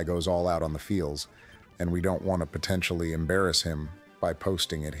because my guy goes all out on the feels, and we don't want to potentially embarrass him by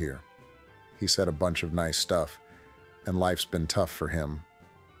posting it here. He said a bunch of nice stuff, and life's been tough for him,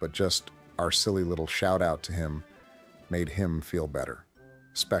 but just our silly little shout out to him made him feel better.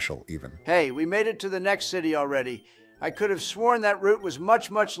 Special, even. Hey, we made it to the next city already. I could have sworn that route was much,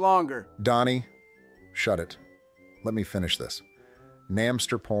 much longer. Donnie, shut it. Let me finish this.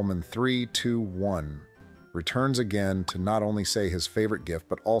 Namster Pullman 321 returns again to not only say his favorite gift,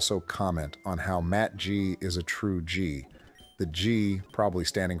 but also comment on how Matt G is a true G. The G probably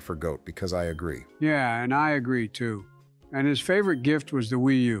standing for GOAT, because I agree. Yeah, and I agree too. And his favorite gift was the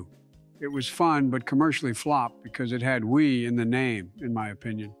Wii U. It was fun, but commercially flopped because it had Wii in the name, in my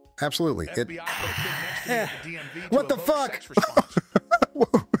opinion. Absolutely. FBI put a kid next to me at the DMV to What the evoke fuck? sex response.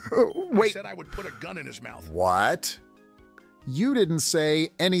 I Wait, said I would put a gun in his mouth. what? You didn't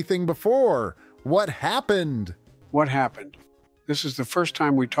say anything before. What happened? What happened? This is the first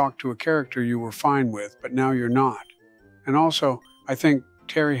time we talked to a character you were fine with, but now you're not. And also, I think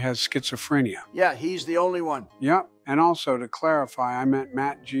Terry has schizophrenia. Yeah, he's the only one. Yep, and also to clarify, I meant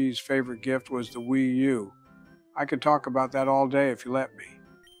Matt G's favorite gift was the Wii U. I could talk about that all day if you let me.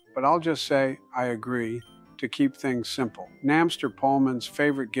 But I'll just say, I agree, to keep things simple. Namster Pullman's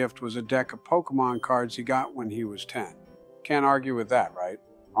favorite gift was a deck of Pokemon cards he got when he was 10. Can't argue with that, right?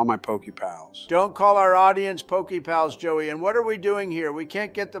 All my Pokepals. Don't call our audience Pokepals, Joey. And what are we doing here? We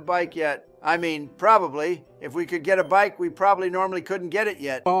can't get the bike yet. I mean, probably. If we could get a bike, we probably normally couldn't get it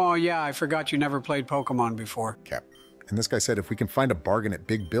yet. Oh yeah, I forgot you never played Pokemon before. Cap. And this guy said if we can find a bargain at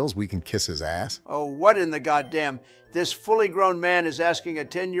Big Bill's, we can kiss his ass. Oh, what in the goddamn? This fully grown man is asking a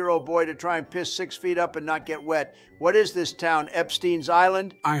 10-year-old boy to try and piss 6 feet up and not get wet. What is this town, Epstein's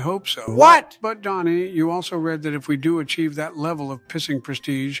Island? I hope so. What? But Donnie, you also read that if we do achieve that level of pissing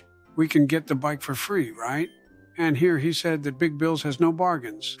prestige, we can get the bike for free, right? And here he said that Big Bill's has no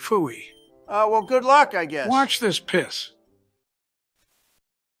bargains. Phooey. Well, good luck, I guess. Watch this piss.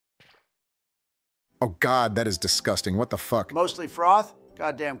 Oh God, that is disgusting. What the fuck? Mostly froth?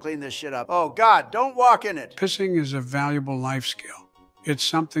 Goddamn, clean this shit up. Oh, God, don't walk in it. Pissing is a valuable life skill. It's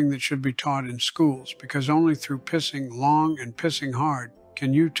something that should be taught in schools because only through pissing long and pissing hard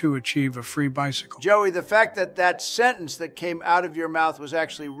can you two achieve a free bicycle. Joey, the fact that that sentence that came out of your mouth was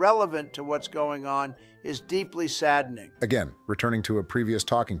actually relevant to what's going on is deeply saddening. Again, returning to a previous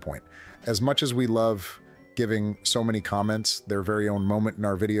talking point. As much as we love giving so many comments their very own moment in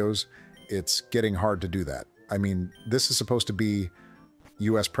our videos, it's getting hard to do that. I mean, this is supposed to be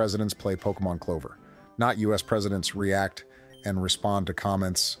US presidents play Pokemon Clover, not US presidents react and respond to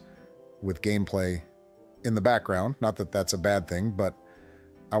comments with gameplay in the background. Not that that's a bad thing, but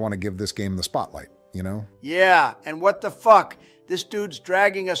I want to give this game the spotlight, you know? Yeah, and what the fuck? This dude's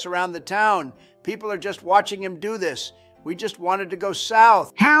dragging us around the town. People are just watching him do this. We just wanted to go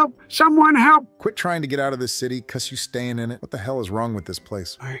south. Help! Someone help! Quit trying to get out of this city because you staying in it. What the hell is wrong with this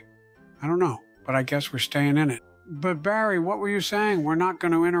place? I don't know, but I guess we're staying in it. But Barry, what were you saying? We're not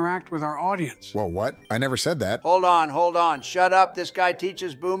going to interact with our audience. Well, what? I never said that. Hold on. Shut up. This guy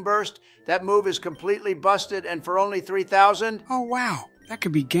teaches boom burst. That move is completely busted, and for only 3,000? Oh, wow. That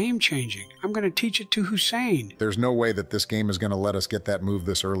could be game-changing. I'm going to teach it to Hussein. There's no way that this game is going to let us get that move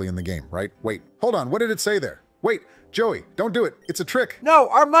this early in the game, right? Wait, hold on. What did it say there? Wait, Joey, don't do it. It's a trick. No,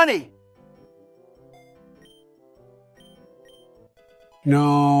 our money.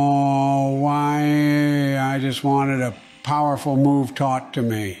 No, why? I just wanted a powerful move taught to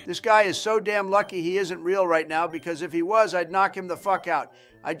me. This guy is so damn lucky he isn't real right now, because if he was, I'd knock him the fuck out.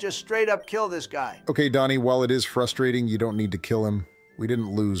 I'd just straight up kill this guy. Okay, Donnie, while it is frustrating, you don't need to kill him. We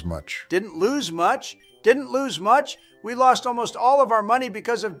didn't lose much. Didn't lose much? We lost almost all of our money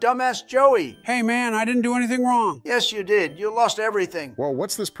because of dumbass Joey. Hey, man, I didn't do anything wrong. Yes, you did. You lost everything. Well,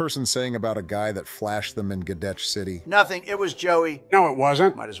 what's this person saying about a guy that flashed them in Gadech City? Nothing. It was Joey. No, it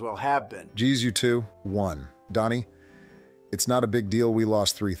wasn't. Might as well have been. Geez, you two. 1. Donnie, it's not a big deal we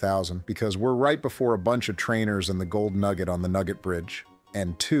lost 3,000 because we're right before a bunch of trainers and the gold nugget on the Nugget Bridge.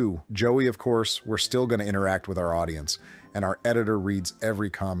 And 2, Joey, of course, we're still going to interact with our audience, and our editor reads every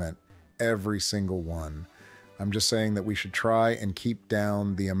comment, every single one. I'm just saying that we should try and keep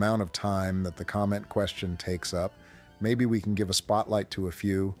down the amount of time that the comment question takes up. Maybe we can give a spotlight to a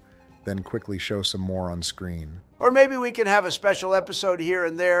few, then quickly show some more on screen. Or maybe we can have a special episode here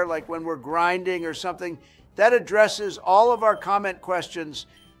and there, like when we're grinding or something, that addresses all of our comment questions.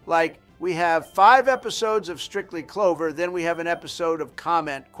 Like, we have 5 episodes of Strictly Clover, then we have an episode of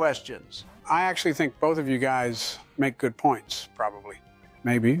comment questions. I actually think both of you guys make good points, probably.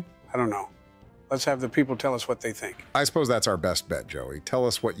 Maybe. I don't know. Let's have the people tell us what they think. I suppose that's our best bet, Joey. Tell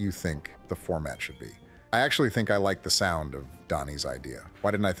us what you think the format should be. I actually think I like the sound of Donnie's idea.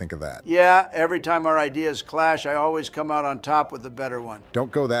 Why didn't I think of that? Yeah, every time our ideas clash, I always come out on top with the better one.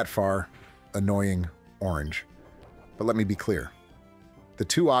 Don't go that far, annoying orange. But let me be clear. The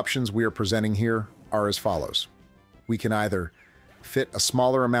 2 options we are presenting here are as follows. We can either fit a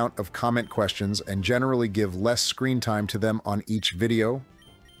smaller amount of comment questions and generally give less screen time to them on each video,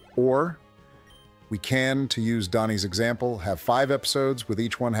 or we can, to use Donnie's example, have 5 episodes with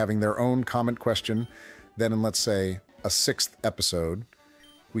each one having their own comment question. Then in, let's say, a 6th episode,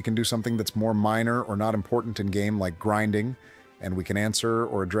 we can do something that's more minor or not important in game, like grinding, and we can answer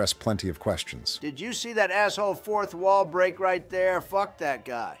or address plenty of questions. Did you see that asshole 4th wall break right there? Fuck that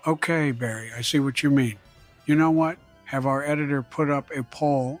guy. Okay, Barry, I see what you mean. You know what? Have our editor put up a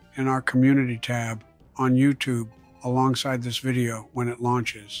poll in our community tab on YouTube alongside this video when it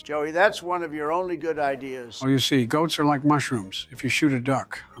launches. Joey, that's one of your only good ideas. Oh, you see, goats are like mushrooms. If you shoot a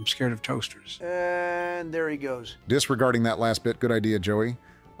duck, I'm scared of toasters. And there he goes. Disregarding that last bit, good idea, Joey.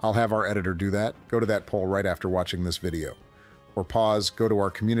 I'll have our editor do that. Go to that poll right after watching this video. Or pause, go to our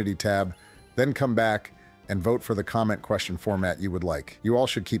community tab, then come back and vote for the comment question format you would like. You all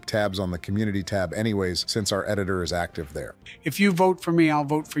should keep tabs on the community tab anyways, since our editor is active there. If you vote for me, I'll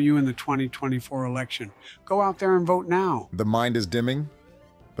vote for you in the 2024 election. Go out there and vote now. The mind is dimming,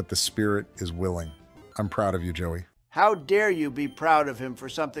 but the spirit is willing. I'm proud of you, Joey. How dare you be proud of him for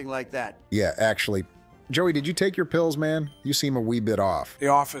something like that? Yeah, actually, Joey, did you take your pills, man? You seem a wee bit off. The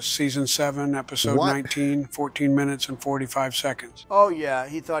Office, Season 7, Episode What? 19, 14 minutes and 45 seconds. Oh yeah,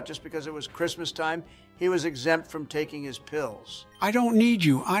 he thought just because it was Christmas time, he was exempt from taking his pills. I don't need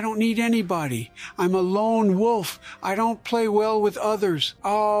you. I don't need anybody. I'm a lone wolf. I don't play well with others.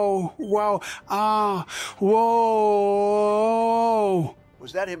 Oh, well, whoa.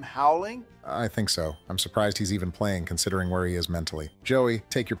 Was that him howling? I think so. I'm surprised he's even playing, considering where he is mentally. Joey,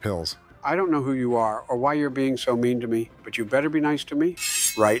 take your pills. I don't know who you are or why you're being so mean to me, but you better be nice to me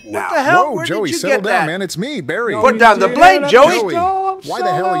right now. What the hell? Whoa, Where Joey, did you settle get down, that? man. It's me, Barry. Put down the blade, Joey! Why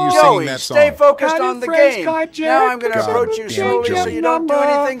the hell are you Joey, singing that song? stay focused on the game. Now I'm going to God approach you damn it, slowly so Joey. you don't do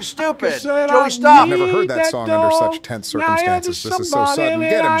anything stupid. Joey, I've stop! never heard that song under such tense circumstances. This is so sudden.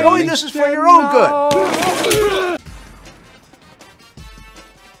 Get him, Joey, Johnny. this is for your own good.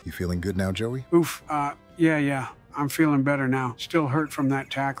 You feeling good now, Joey? Oof, yeah. I'm feeling better now. Still hurt from that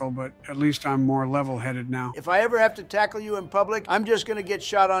tackle, but at least I'm more level-headed now. If I ever have to tackle you in public, I'm just going to get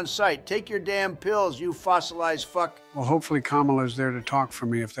shot on sight. Take your damn pills, you fossilized fuck. Well, hopefully Kamala's there to talk for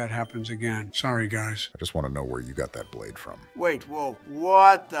me if that happens again. Sorry, guys. I just want to know where you got that blade from. Wait, whoa,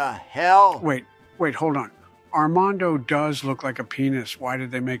 what the hell? Wait, hold on. Armando does look like a penis. Why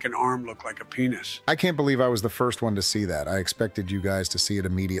did they make an arm look like a penis? I can't believe I was the first one to see that. I expected you guys to see it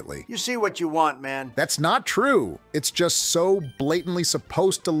immediately. You see what you want, man. That's not true. It's just so blatantly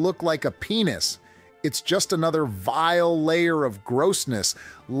supposed to look like a penis. It's just another vile layer of grossness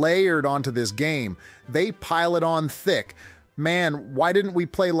layered onto this game. They pile it on thick. Man, why didn't we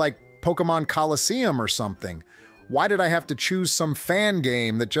play like Pokemon Coliseum or something? Why did I have to choose some fan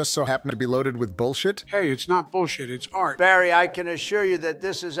game that just so happened to be loaded with bullshit? Hey, it's not bullshit, it's art. Barry, I can assure you that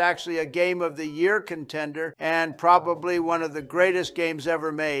this is actually a Game of the Year contender and probably one of the greatest games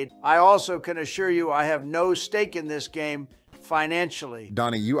ever made. I also can assure you I have no stake in this game financially.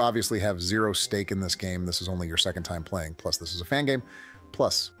 Donnie, you obviously have zero stake in this game. This is only your second time playing. Plus, this is a fan game.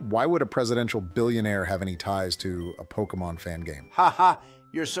 Plus, why would a presidential billionaire have any ties to a Pokemon fan game? Haha,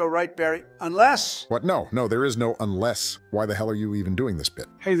 you're so right, Barry. Unless... What? No, there is no unless. Why the hell are you even doing this bit?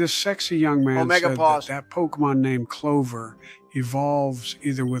 Hey, this sexy young man Omega said pause. that Pokemon named Clover evolves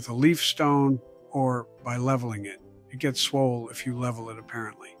either with a leaf stone or by leveling it. It gets swole if you level it,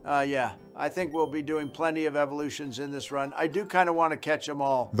 apparently. Yeah. I think we'll be doing plenty of evolutions in this run. I do kind of want to catch them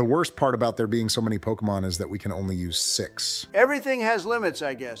all. The worst part about there being so many Pokemon is that we can only use 6. Everything has limits,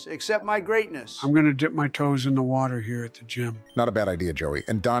 I guess, except my greatness. I'm going to dip my toes in the water here at the gym. Not a bad idea, Joey.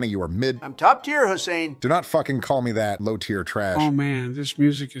 And Donnie, you are mid. I'm top tier, Hussein. Do not fucking call me that low-tier trash. Oh man, this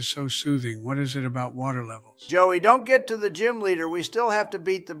music is so soothing. What is it about water levels? Joey, don't get to the gym leader. We still have to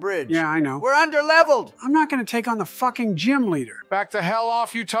beat the bridge. Yeah, I know. We're under-leveled. I'm not going to take on the fucking gym leader. Back the hell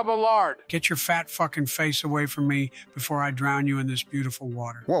off, you tub of lard. Get your fat fucking face away from me before I drown you in this beautiful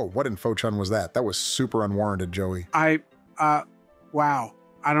water. Whoa, what in Fo-Chun was that? That was super unwarranted, Joey. Wow.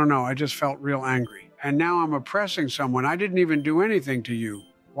 I don't know. I just felt real angry. And now I'm oppressing someone. I didn't even do anything to you.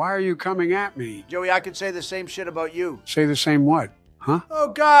 Why are you coming at me? Joey, I could say the same shit about you. Say the same what? Huh? Oh,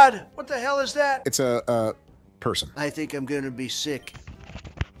 God. What the hell is that? It's a person. I think I'm going to be sick.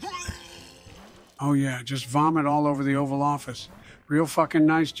 Oh yeah, just vomit all over the Oval Office. Real fucking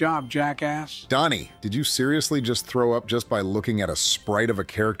nice job, jackass. Donnie, did you seriously just throw up just by looking at a sprite of a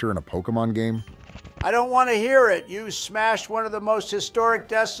character in a Pokemon game? I don't want to hear it. You smashed one of the most historic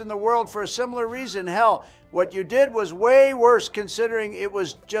deaths in the world for a similar reason. Hell, what you did was way worse considering it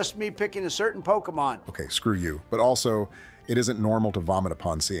was just me picking a certain Pokemon. Okay, screw you. But also, it isn't normal to vomit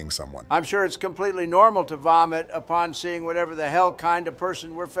upon seeing someone. I'm sure it's completely normal to vomit upon seeing whatever the hell kind of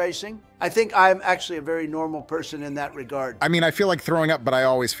person we're facing. I think I'm actually a very normal person in that regard. I mean, I feel like throwing up, but I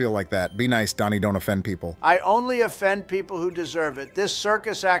always feel like that. Be nice, Donnie, don't offend people. I only offend people who deserve it. This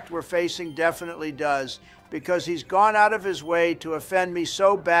circus act we're facing definitely does, because he's gone out of his way to offend me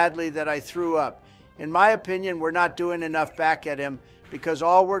so badly that I threw up. In my opinion, we're not doing enough back at him, because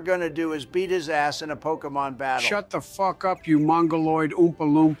all we're going to do is beat his ass in a Pokemon battle. Shut the fuck up, you mongoloid Oompa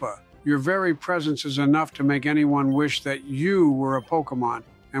Loompa. Your very presence is enough to make anyone wish that you were a Pokemon,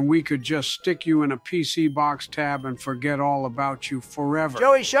 and we could just stick you in a PC box tab and forget all about you forever.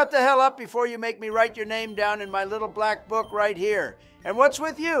 Joey, shut the hell up before you make me write your name down in my little black book right here. And what's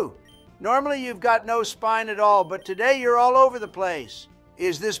with you? Normally you've got no spine at all, but today you're all over the place.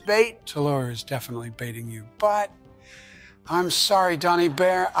 Is this bait? Talora is definitely baiting you, but I'm sorry, Donnie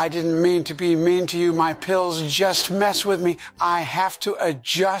Bear. I didn't mean to be mean to you. My pills just mess with me. I have to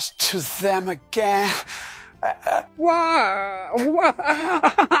adjust to them again. Why?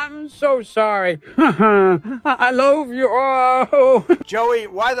 I'm so sorry. I love you. Oh. Joey,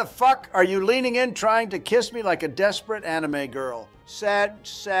 why the fuck are you leaning in trying to kiss me like a desperate anime girl? Sad,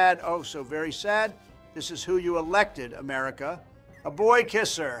 sad, oh so very sad. This is who you elected, America. A boy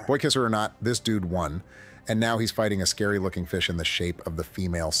kisser. Boy kisser or not, this dude won. And now he's fighting a scary-looking fish in the shape of the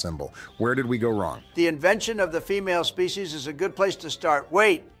female symbol. Where did we go wrong? The invention of the female species is a good place to start.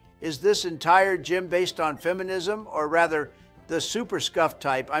 Wait, is this entire gym based on feminism, or rather, the super scuff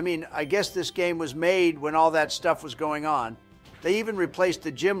type? I mean, I guess this game was made when all that stuff was going on. They even replaced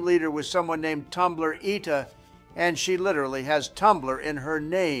the gym leader with someone named Tumblr Ita, and she literally has Tumblr in her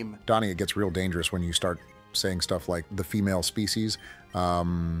name. Donnie, it gets real dangerous when you start saying stuff like the female species.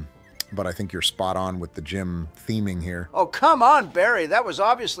 But I think you're spot on with the gym theming here. Oh, come on, Barry. That was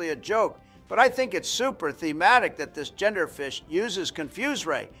obviously a joke. But I think it's super thematic that this gender fish uses Confuse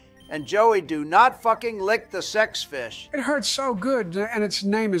Ray. And Joey, do not fucking lick the sex fish. It hurts so good, and its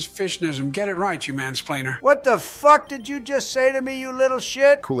name is Fishnism. Get it right, you mansplainer. What the fuck did you just say to me, you little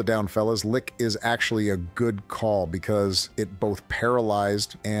shit? Cool it down, fellas. Lick is actually a good call because it both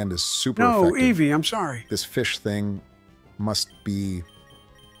paralyzed and is super effective. No, Evie, I'm sorry. This fish thing must be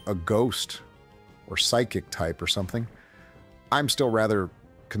a ghost or psychic type or something. I'm still rather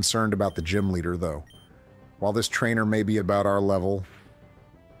concerned about the gym leader, though. While this trainer may be about our level,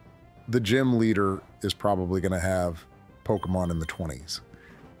 the gym leader is probably going to have Pokemon in the 20s.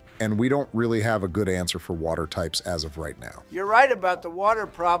 And we don't really have a good answer for water types as of right now. You're right about the water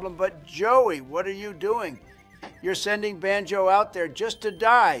problem, but Joey, what are you doing? You're sending Banjo out there just to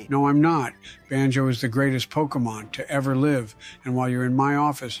die. No, I'm not. Banjo is the greatest Pokemon to ever live, and while you're in my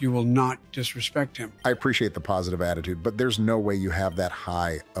office, you will not disrespect him. I appreciate the positive attitude, but there's no way you have that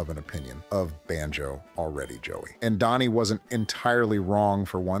high of an opinion of Banjo already, Joey. And Donnie wasn't entirely wrong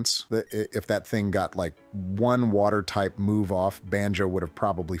for once. If that thing got like one water type move off, Banjo would have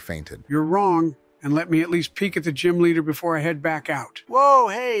probably fainted. You're wrong, and let me at least peek at the gym leader before I head back out. Whoa,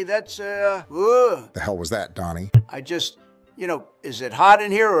 hey, that's, The hell was that, Donnie? I just, is it hot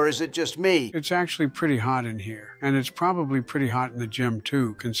in here or is it just me? It's actually pretty hot in here, and it's probably pretty hot in the gym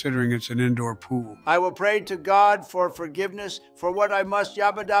too, considering it's an indoor pool. I will pray to God for forgiveness for what I must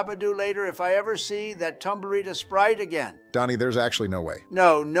yabba dabba do later if I ever see that Tumblerita Sprite again. Donnie, there's actually no way.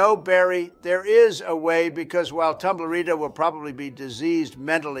 No, Barry, there is a way, because while Tumblerita will probably be diseased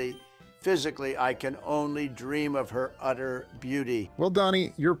mentally, physically, I can only dream of her utter beauty. Well,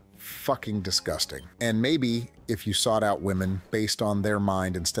 Donnie, you're fucking disgusting. And maybe if you sought out women based on their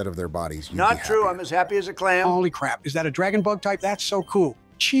mind instead of their bodies, you'd Not be true. happier. I'm as happy as a clam. Holy crap, is that a dragon bug type? That's so cool.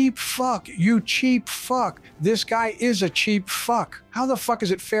 Cheap fuck, you cheap fuck. This guy is a cheap fuck. How the fuck is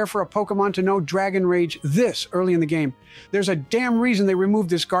it fair for a Pokemon to know Dragon Rage this early in the game? There's a damn reason they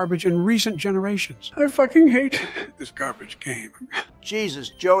removed this garbage in recent generations. I fucking hate this garbage game. Jesus,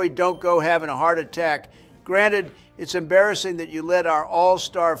 Joey, don't go having a heart attack. Granted, it's embarrassing that you let our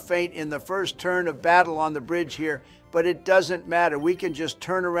all-star faint in the first turn of battle on the bridge here, but it doesn't matter. We can just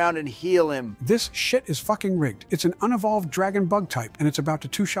turn around and heal him. This shit is fucking rigged. It's an unevolved dragon bug type, and it's about to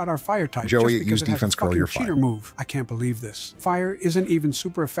two-shot our fire type. Joey, just because use it has defense a curl, fucking you're cheater fine. move. I can't believe this. Fire isn't even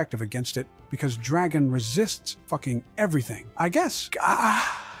super effective against it because dragon resists fucking everything. I guess.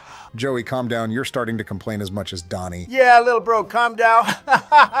 Joey, calm down. You're starting to complain as much as Donnie. Yeah, little bro, calm down.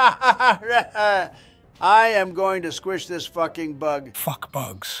 I am going to squish this fucking bug. Fuck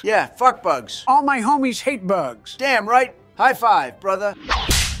bugs. Yeah, fuck bugs. All my homies hate bugs. Damn right. High five, brother.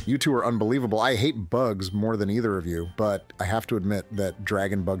 You two are unbelievable. I hate bugs more than either of you, but I have to admit that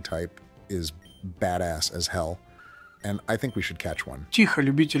dragon bug type is badass as hell, and I think we should catch one. Тихо,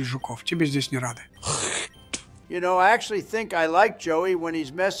 любитель жуков. Тебе здесь не рады. I actually think I like Joey when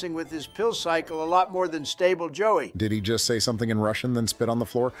he's messing with his pill cycle a lot more than stable Joey. Did he just say something in Russian, then spit on the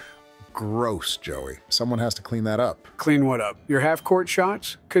floor? Gross, Joey. Someone has to clean that up. Clean what up? Your half-court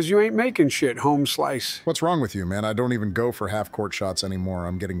shots? Because you ain't making shit, home slice. What's wrong with you, man? I don't even go for half-court shots anymore.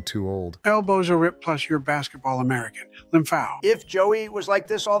 I'm getting too old. Elbows are ripped, plus you're basketball American. Limphao. If Joey was like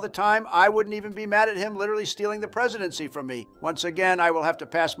this all the time, I wouldn't even be mad at him literally stealing the presidency from me. Once again, I will have to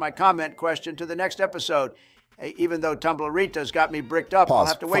pass my comment question to the next episode. Even though Tumblerita's got me bricked up, I'll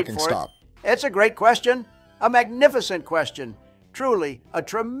have to wait for stop. it. It's a great question, a magnificent question. Truly, a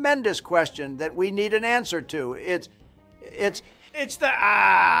tremendous question that we need an answer to. It's the,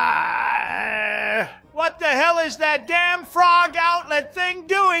 what the hell is that damn frog outlet thing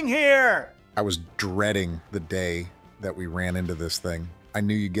doing here? I was dreading the day that we ran into this thing. I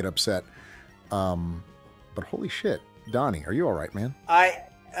knew you'd get upset. But holy shit. Donnie, are you all right, man?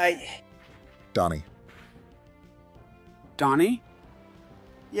 Donnie. Donnie?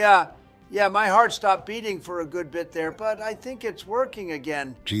 Yeah, my heart stopped beating for a good bit there, but I think it's working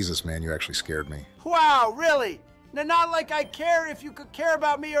again. Jesus, man, you actually scared me. Wow, really? Now, not like I care if you could care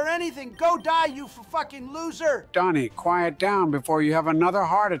about me or anything. Go die, you fucking loser. Donnie, quiet down before you have another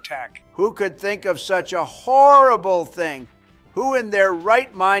heart attack. Who could think of such a horrible thing? Who in their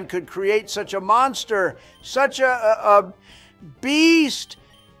right mind could create such a monster, such a beast?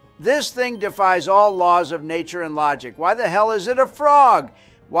 This thing defies all laws of nature and logic. Why the hell is it a frog?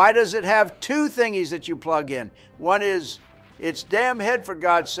 Why does it have two thingies that you plug in? One is its damn head, for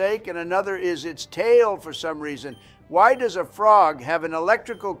God's sake, and another is its tail for some reason. Why does a frog have an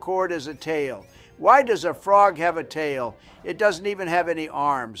electrical cord as a tail? Why does a frog have a tail? It doesn't even have any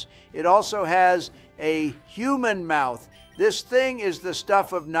arms. It also has a human mouth. This thing is the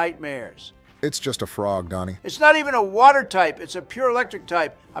stuff of nightmares. It's just a frog, Donnie. It's not even a water type. It's a pure electric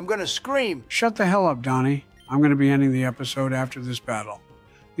type. I'm going to scream. Shut the hell up, Donnie. I'm going to be ending the episode after this battle.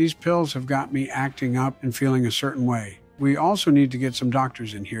 These pills have got me acting up and feeling a certain way. We also need to get some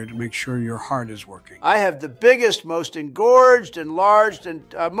doctors in here to make sure your heart is working. I have the biggest, most engorged, enlarged, and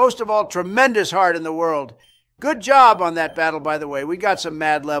most of all, tremendous heart in the world. Good job on that battle, by the way. We got some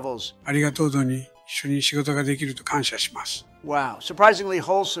mad levels. ありがとう、ドニー。一緒に仕事ができると感謝します。 Wow. Surprisingly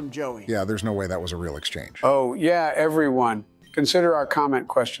wholesome, Joey. Yeah, there's no way that was a real exchange. Oh, yeah, everyone. Consider our comment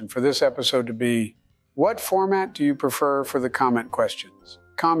question for this episode to be, what format do you prefer for the comment questions?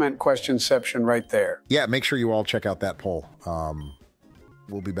 comment questionception right there. Yeah, make sure you all check out that poll.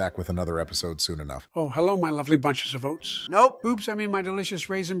 We'll be back with another episode soon enough. Oh, hello, my lovely bunches of oats. Nope. Oops, I mean my delicious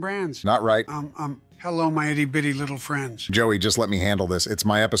raisin brands. Not right. Hello, my itty-bitty little friends. Joey, just let me handle this. It's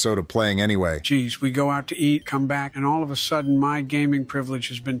my episode of playing anyway. Geez, we go out to eat, come back, and all of a sudden my gaming privilege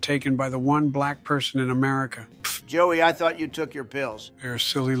has been taken by the one black person in America. Pfft, Joey, I thought you took your pills. they're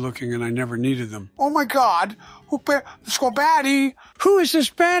silly looking and I never needed them. Oh my God! Let's go Batty! Who is this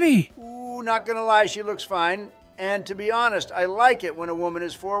Batty? Ooh, not gonna lie, she looks fine. And to be honest, I like it when a woman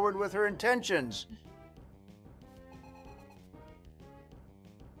is forward with her intentions.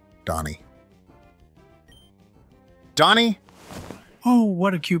 Donnie. Donnie? Oh,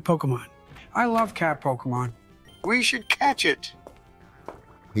 what a cute Pokemon. I love cat Pokemon. We should catch it.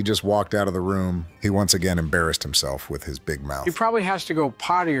 He just walked out of the room. He once again embarrassed himself with his big mouth. He probably has to go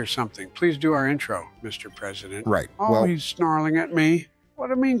potty or something. Please do our intro, Mr. President. Right. Oh, Well, he's snarling at me. What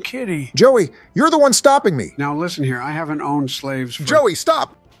a mean kitty. Joey, you're the one stopping me. Now listen here, I haven't owned slaves for... Joey,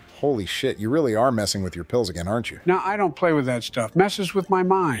 stop! Holy shit, you really are messing with your pills again, aren't you? Now, I don't play with that stuff. Messes with my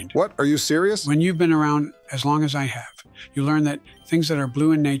mind. What? Are you serious? When you've been around as long as I have, you learn that things that are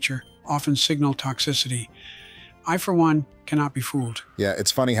blue in nature often signal toxicity. I, for one, cannot be fooled. Yeah, it's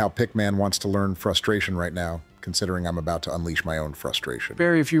funny how Pickman wants to learn frustration right now, considering I'm about to unleash my own frustration.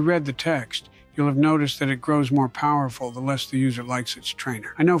 Barry, if you read the text, you'll have noticed that it grows more powerful the less the user likes its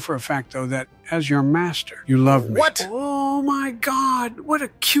trainer. I know for a fact, though, that as your master, you love me. What? Oh my God, what a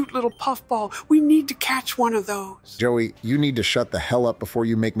cute little puffball. We need to catch one of those. Joey, you need to shut the hell up before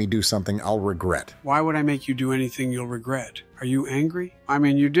you make me do something I'll regret. Why would I make you do anything you'll regret? Are you angry? I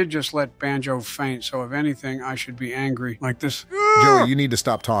mean, you did just let Banjo faint, so if anything, I should be angry like this. Joey, you need to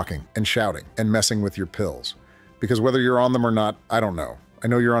stop talking and shouting and messing with your pills. Because whether you're on them or not, I don't know. I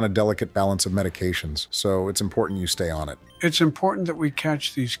know you're on a delicate balance of medications, so it's important you stay on it. It's important that we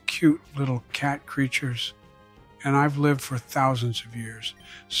catch these cute little cat creatures. And I've lived for thousands of years,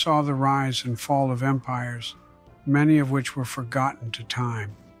 saw the rise and fall of empires, many of which were forgotten to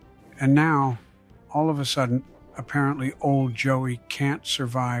time. And now, all of a sudden, apparently old Joey can't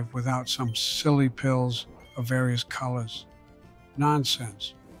survive without some silly pills of various colors.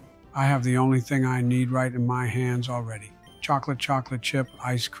 Nonsense. I have the only thing I need right in my hands already. Chocolate chip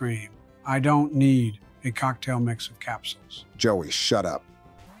ice cream. I don't need a cocktail mix of capsules. Joey, shut up.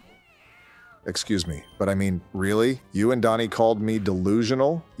 Excuse me, but I mean, really? You and Donnie called me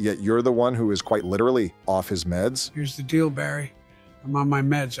delusional, yet you're the one who is quite literally off his meds? Here's the deal, Barry. I'm on my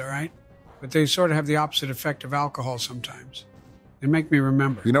meds, all right? But they sort of have the opposite effect of alcohol sometimes. They make me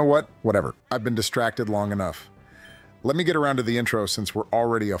remember. You know what? Whatever. I've been distracted long enough. Let me get around to the intro since we're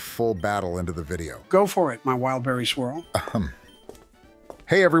already a full battle into the video. Go for it, my wild berry swirl.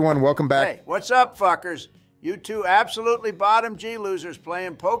 Hey everyone, welcome back. Hey, what's up, fuckers? You two absolutely bottom G losers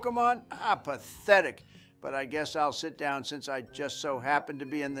playing Pokemon? Ah, pathetic. But I guess I'll sit down since I just so happen to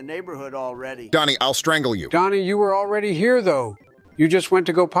be in the neighborhood already. Donnie, I'll strangle you. Donnie, you were already here, though. You just went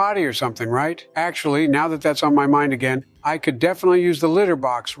to go potty or something, right? Actually, now that that's on my mind again, I could definitely use the litter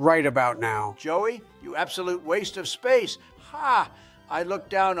box right about now. Joey, you absolute waste of space. Ha! I look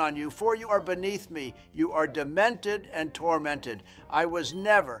down on you, for you are beneath me. You are demented and tormented. I was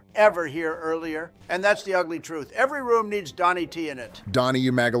never, ever here earlier. And that's the ugly truth. Every room needs Donnie T in it. Donnie,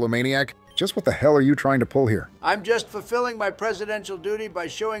 you megalomaniac. Just what the hell are you trying to pull here? I'm just fulfilling my presidential duty by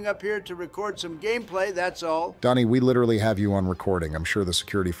showing up here to record some gameplay, that's all. Donnie, we literally have you on recording. I'm sure the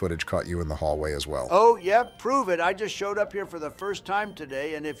security footage caught you in the hallway as well. Oh, yeah, prove it. I just showed up here for the first time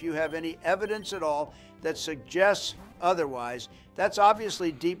today, and if you have any evidence at all that suggests otherwise, that's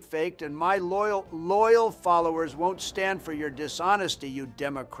obviously deep faked, and my loyal followers won't stand for your dishonesty, you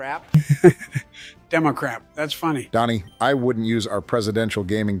Democrat. Democrat, that's funny. Donnie, I wouldn't use our presidential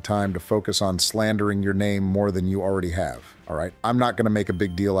gaming time to focus on slandering your name more than you already have, all right? I'm not going to make a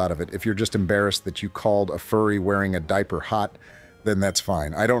big deal out of it. If you're just embarrassed that you called a furry wearing a diaper hot, then that's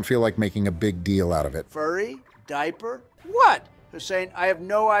fine. I don't feel like making a big deal out of it. Furry? Diaper? What? Hussein, I have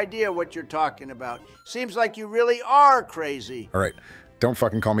no idea what you're talking about. Seems like you really are crazy. All right, don't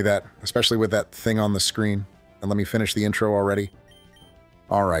fucking call me that, especially with that thing on the screen. And let me finish the intro already.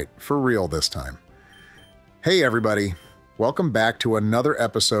 All right, for real this time. Hey everybody, welcome back to another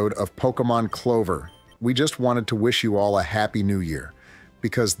episode of Pokemon Clover. We just wanted to wish you all a happy new year,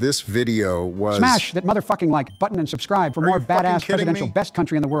 because this video was... Smash that motherfucking like button and subscribe for more badass presidential best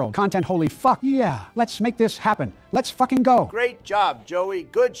country in the world. Content, holy fuck. Yeah, let's make this happen. Let's fucking go. Great job, Joey.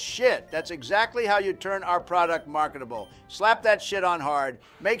 Good shit. That's exactly how you turn our product marketable. Slap that shit on hard.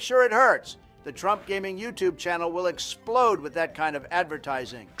 Make sure it hurts. The Trump Gaming YouTube channel will explode with that kind of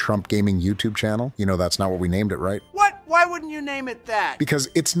advertising. Trump Gaming YouTube channel? You know that's not what we named it, right? What? Why wouldn't you name it that? Because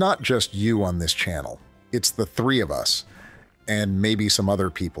it's not just you on this channel. It's the three of us, and maybe some other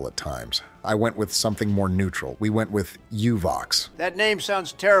people at times. I went with something more neutral. We went with Uvox. That name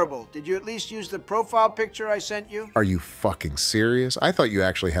sounds terrible. Did you at least use the profile picture I sent you? Are you fucking serious? I thought you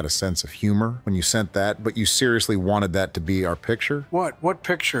actually had a sense of humor when you sent that, but you seriously wanted that to be our picture? What? What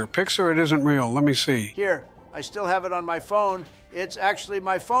picture? Pixar, it isn't real. Let me see. Here, I still have it on my phone. It's actually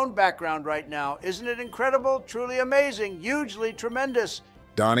my phone background right now. Isn't it incredible? Truly amazing. Hugely tremendous.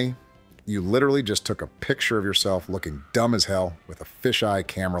 Donnie, you literally just took a picture of yourself looking dumb as hell with a fisheye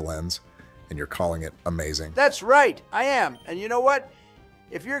camera lens, and you're calling it amazing. That's right, I am. And you know what?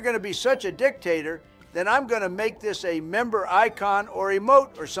 If you're going to be such a dictator, then I'm going to make this a member icon or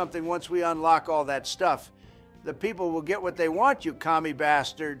emote or something once we unlock all that stuff. The people will get what they want, you commie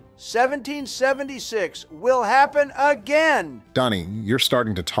bastard. 1776 will happen again. Donnie, you're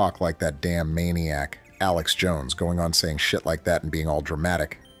starting to talk like that damn maniac, Alex Jones, going on saying shit like that and being all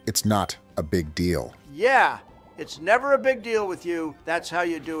dramatic. It's not a big deal. Yeah, it's never a big deal with you. That's how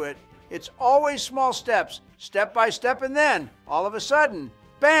you do it. It's always small steps, step by step, and then, all of a sudden,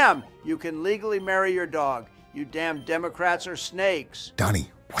 bam, you can legally marry your dog. You damn Democrats are snakes. Donnie,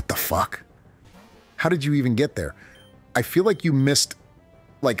 what the fuck? How did you even get there? I feel like you missed,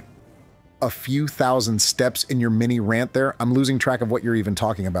 like, a few thousand steps in your mini rant there. I'm losing track of what you're even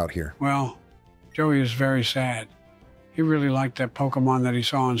talking about here. Well, Joey is very sad. He really liked that Pokemon that he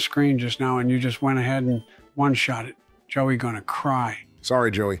saw on screen just now, and you just went ahead and one-shot it. Joey gonna cry. Sorry,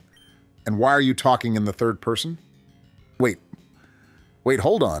 Joey. And why are you talking in the third person? Wait,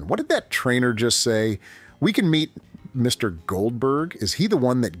 hold on. What did that trainer just say? We can meet Mr. Goldberg? Is he the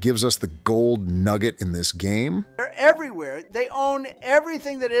one that gives us the gold nugget in this game? They're everywhere. They own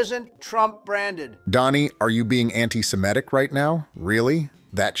everything that isn't Trump branded. Donnie, are you being anti-Semitic right now? Really?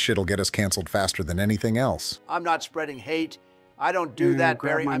 That shit'll get us canceled faster than anything else. I'm not spreading hate. I don't do that,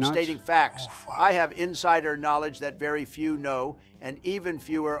 Barry. I'm stating facts. I have insider knowledge that very few know, and even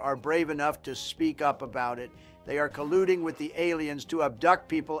fewer are brave enough to speak up about it. They are colluding with the aliens to abduct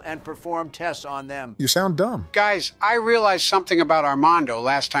people and perform tests on them. You sound dumb. Guys, I realized something about Armando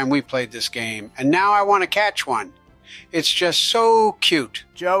last time we played this game, and now I want to catch one. It's just so cute.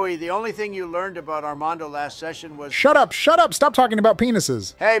 Joey, the only thing you learned about Armando last session was... Shut up, stop talking about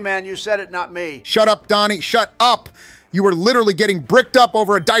penises. Hey man, you said it, not me. Shut up, Donnie, shut up. You were literally getting bricked up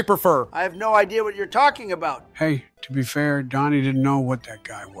over a diaper fur. I have no idea what you're talking about. Hey, to be fair, Donnie didn't know what that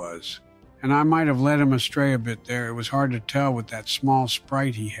guy was. And I might have led him astray a bit there. It was hard to tell with that small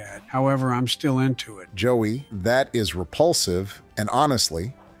sprite he had. However, I'm still into it. Joey, that is repulsive, and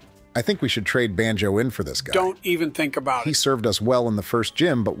honestly, I think we should trade Banjo in for this guy. Don't even think about it. He served us well in the first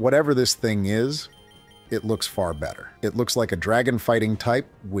gym, but whatever this thing is, it looks far better. It looks like a dragon fighting type,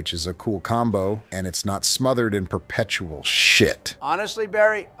 which is a cool combo, and it's not smothered in perpetual shit. Honestly,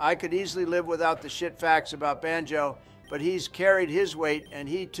 Barry, I could easily live without the shit facts about Banjo, but he's carried his weight, and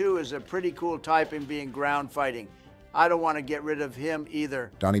he too is a pretty cool type in being ground fighting. I don't want to get rid of him either.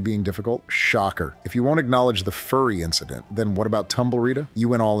 Donnie being difficult? Shocker. If you won't acknowledge the furry incident, then what about Tumblerita? You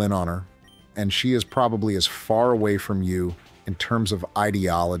went all in on her, and she is probably as far away from you in terms of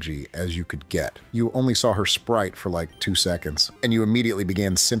ideology as you could get. You only saw her sprite for like 2 seconds, and you immediately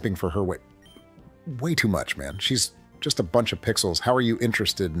began simping for her way too much, man. She's just a bunch of pixels. How are you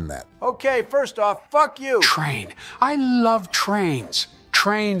interested in that? Okay, first off, fuck you. Train. I love trains.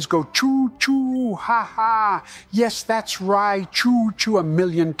 Trains go choo-choo, ha-ha. Yes, that's right, choo-choo,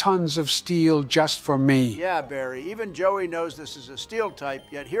 1,000,000 tons of steel just for me. Yeah, Barry, even Joey knows this is a steel type,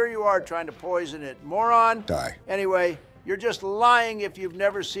 yet here you are trying to poison it. Moron. Die. Anyway, you're just lying if you've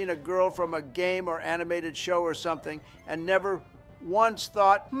never seen a girl from a game or animated show or something and never once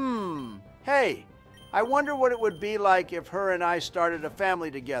thought, hey, I wonder what it would be like if her and I started a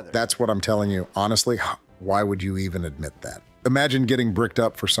family together. That's what I'm telling you. Honestly, why would you even admit that? Imagine getting bricked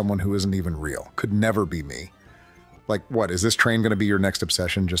up for someone who isn't even real. Could never be me. Like, what, is this train going to be your next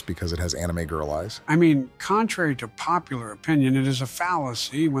obsession just because it has anime girl eyes? I mean, contrary to popular opinion, it is a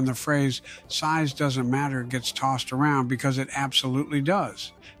fallacy when the phrase size doesn't matter gets tossed around, because it absolutely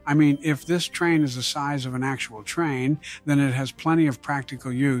does. I mean, if this train is the size of an actual train, then it has plenty of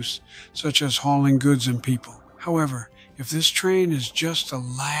practical use, such as hauling goods and people. However, if this train is just a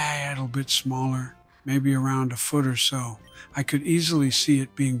little bit smaller, maybe around a foot or so, I could easily see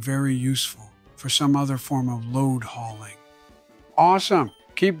it being very useful for some other form of load hauling. Awesome.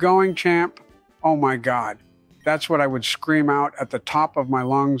 Keep going, champ. Oh my God. That's what I would scream out at the top of my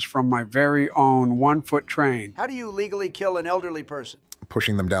lungs from my very own 1-foot train. How do you legally kill an elderly person?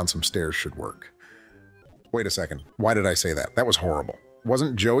 Pushing them down some stairs should work. Wait a second. Why did I say that? That was horrible.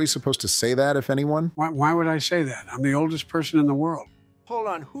 Wasn't Joey supposed to say that, if anyone? Why would I say that? I'm the oldest person in the world. Hold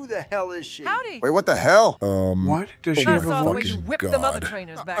on, who the hell is she? Howdy. Wait, what the hell? What? Does she oh have my a I saw voice? you fucking whip them other God.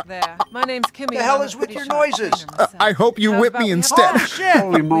 trainers back there. My name's Kimmy. The hell and I'm is a with pretty your sharp noises? trainer myself. I hope you How's whip about me we have instead. a Shit!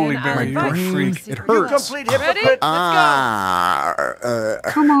 Holy moly, I'll Barry, you're a invite you freak. to It see You hurts. complete Ready? hypocrite.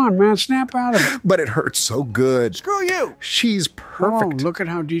 Come on, man, snap out of it. But it hurts so good. Screw you! She's perfect. Oh, look at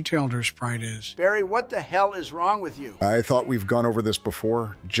how detailed her sprite is. Barry, what the hell is wrong with you? I thought we've gone over this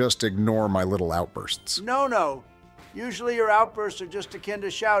before. Just ignore my little outbursts. No. Usually your outbursts are just akin to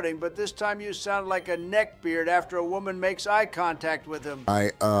shouting, but this time you sound like a neckbeard after a woman makes eye contact with him.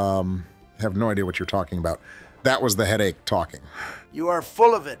 I, have no idea what you're talking about. That was the headache talking. You are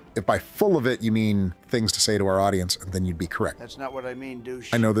full of it. If by full of it you mean things to say to our audience, then you'd be correct. That's not what I mean,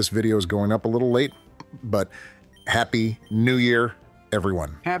 douche. I know this video is going up a little late, but Happy New Year,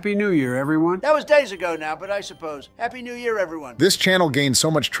 everyone. Happy New Year, everyone. That was days ago now, but I suppose. Happy New Year, everyone. This channel gained so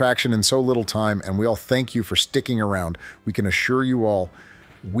much traction in so little time, and we all thank you for sticking around. We can assure you all,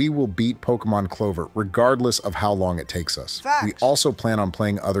 we will beat Pokemon Clover, regardless of how long it takes us. Facts. We also plan on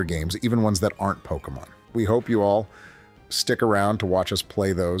playing other games, even ones that aren't Pokemon. We hope you all stick around to watch us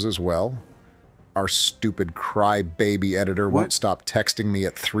play those as well. Our stupid crybaby editor won't stop texting me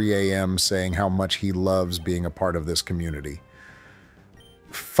at 3 a.m. saying how much he loves being a part of this community.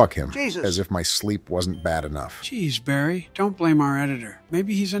 Fuck him. Jesus. As if my sleep wasn't bad enough. Jeez, Barry, don't blame our editor.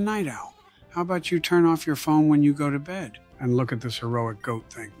 Maybe he's a night owl. How about you turn off your phone when you go to bed? And look at this heroic goat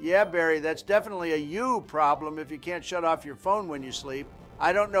thing. Yeah, Barry, that's definitely a you problem if you can't shut off your phone when you sleep.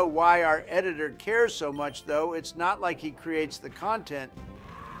 I don't know why our editor cares so much, though. It's not like he creates the content.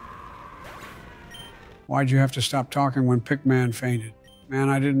 Why'd you have to stop talking when Pickman fainted? Man,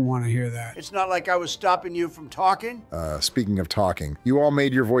 I didn't want to hear that. It's not like I was stopping you from talking. Speaking of talking, you all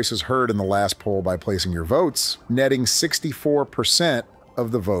made your voices heard in the last poll by placing your votes, netting 64%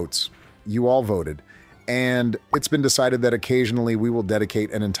 of the votes. You all voted. And it's been decided that occasionally we will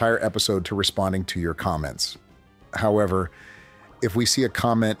dedicate an entire episode to responding to your comments. However, if we see a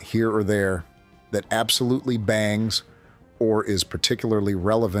comment here or there that absolutely bangs or is particularly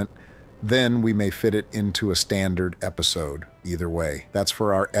relevant, then we may fit it into a standard episode. Either way, that's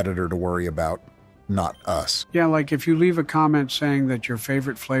for our editor to worry about, not us. Yeah, like if you leave a comment saying that your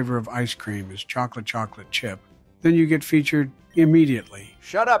favorite flavor of ice cream is chocolate chip, then you get featured immediately.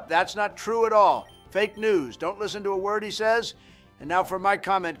 Shut up, that's not true at all. Fake news. Don't listen to a word he says. And now for my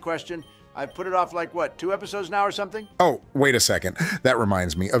comment question. I've put it off like, what, 2 episodes now or something? Oh, wait a second. That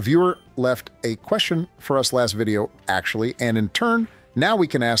reminds me. A viewer left a question for us last video, actually, and in turn, now we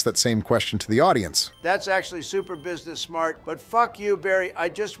can ask that same question to the audience. That's actually super business smart. But fuck you, Barry. I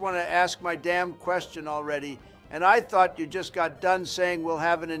just want to ask my damn question already. And I thought you just got done saying we'll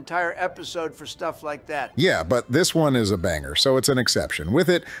have an entire episode for stuff like that. Yeah, but this one is a banger, so it's an exception. With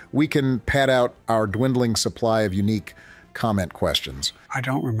it, we can pad out our dwindling supply of unique comment questions. I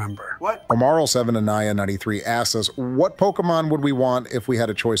don't remember. What? Omarl7 and Naya93 asks us, what Pokemon would we want if we had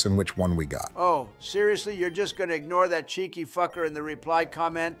a choice in which one we got? Oh, seriously? You're just going to ignore that cheeky fucker in the reply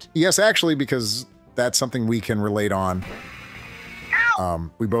comment? Yes, actually, because that's something we can relate on.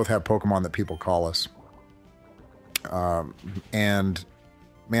 We both have Pokemon that people call us. And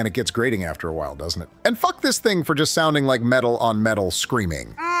man, it gets grating after a while, doesn't it? And fuck this thing for just sounding like metal on metal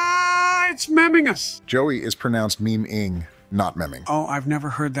screaming. It's memming us. Joey is pronounced meme-ing, not memming. Oh, I've never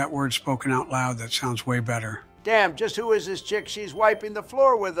heard that word spoken out loud. That sounds way better. Damn, just who is this chick? She's wiping the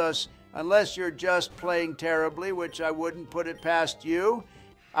floor with us. Unless you're just playing terribly, which I wouldn't put it past you.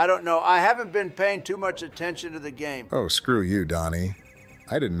 I don't know. I haven't been paying too much attention to the game. Oh, screw you, Donnie.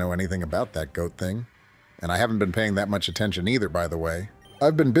 I didn't know anything about that goat thing. And I haven't been paying that much attention either, by the way.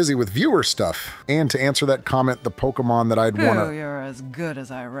 I've been busy with viewer stuff. And to answer that comment, the Pokemon that I'd want to... You're as good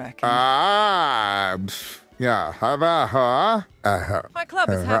as I reckon. Yeah. My club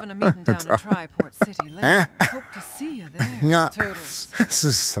is having a meeting down in Triport City later. Hope to see you there. Yeah. Turtles. This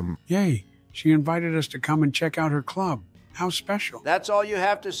is some... Yay, she invited us to come and check out her club. How special. That's all you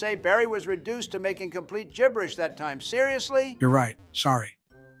have to say? Barry was reduced to making complete gibberish that time. Seriously? You're right. Sorry.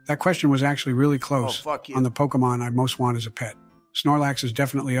 That question was actually really close. Oh, fuck you. On the Pokemon I most want as a pet. Snorlax is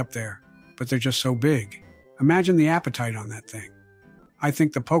definitely up there, but they're just so big. Imagine the appetite on that thing. I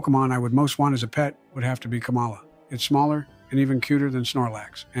think the Pokemon I would most want as a pet would have to be Kamala. It's smaller and even cuter than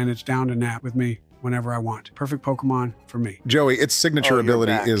Snorlax, and it's down to nap with me whenever I want. Perfect Pokemon for me. Joey, its signature you're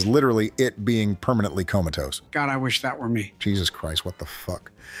ability back. is literally it being permanently comatose. God, I wish that were me. Jesus Christ, what the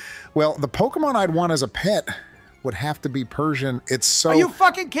fuck? Well, the Pokemon I'd want as a pet would have to be Persian. It's so... Are you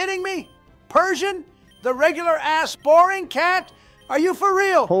fucking kidding me? Persian? The regular ass boring cat? Are you for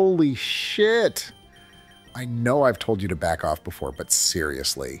real? Holy shit. I know I've told you to back off before, but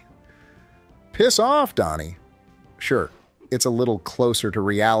seriously. Piss off, Donnie. Sure, it's a little closer to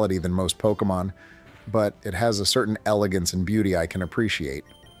reality than most Pokemon, but it has a certain elegance and beauty I can appreciate.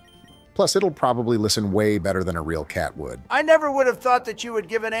 Plus, it'll probably listen way better than a real cat would. I never would have thought that you would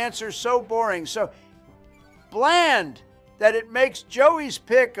give an answer so boring, so bland, that it makes Joey's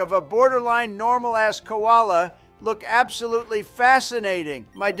pick of a borderline normal-ass koala look absolutely fascinating.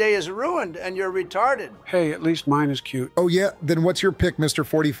 My day is ruined, and you're retarded. Hey, at least mine is cute. Oh yeah? Then what's your pick, Mr.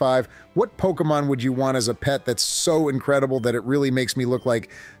 45? What Pokemon would you want as a pet that's so incredible that it really makes me look like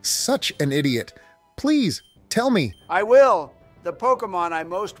such an idiot? Please, tell me. I will. The Pokemon I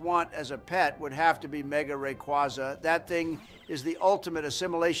most want as a pet would have to be Mega Rayquaza. That thing is the ultimate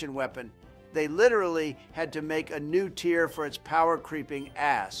assimilation weapon. They literally had to make a new tier for its power-creeping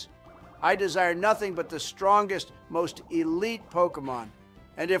ass. I desire nothing but the strongest, most elite Pokemon.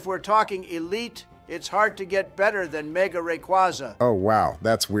 And if we're talking elite, it's hard to get better than Mega Rayquaza. Oh wow,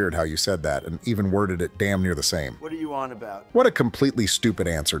 that's weird how you said that, and even worded it damn near the same. What are you on about? What a completely stupid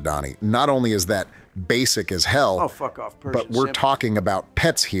answer, Donnie. Not only is that basic as hell, Oh, fuck off, Persian but we're simp. talking about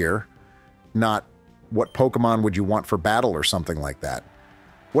pets here, not what Pokemon would you want for battle or something like that.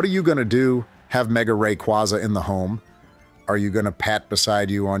 What are you gonna do? Have Mega Rayquaza in the home? Are you gonna pat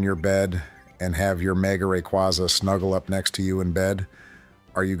beside you on your bed and have your Mega Rayquaza snuggle up next to you in bed?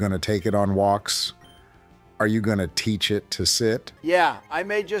 Are you gonna take it on walks? Are you gonna teach it to sit? Yeah, I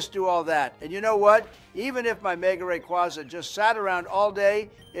may just do all that. And you know what? Even if my Mega Rayquaza just sat around all day,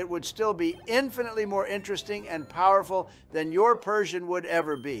 it would still be infinitely more interesting and powerful than your Persian would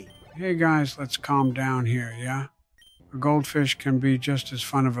ever be. Hey guys, let's calm down here, yeah? A goldfish can be just as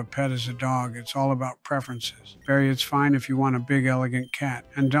fun of a pet as a dog. It's all about preferences. Barry, it's fine if you want a big, elegant cat.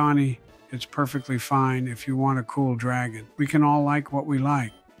 And Donnie, it's perfectly fine if you want a cool dragon. We can all like what we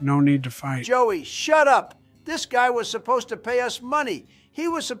like. No need to fight. Joey, shut up! This guy was supposed to pay us money. He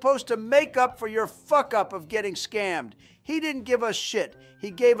was supposed to make up for your fuck-up of getting scammed. He didn't give us shit.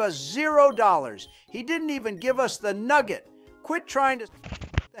 He gave us $0. He didn't even give us the nugget. Quit trying to...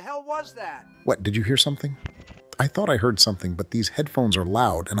 The hell was that? What, did you hear something? I thought I heard something, but these headphones are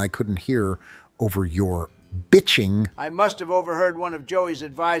loud and I couldn't hear over your bitching. I must have overheard one of Joey's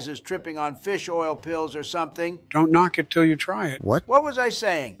advisors tripping on fish oil pills or something. Don't knock it till you try it. What? What was I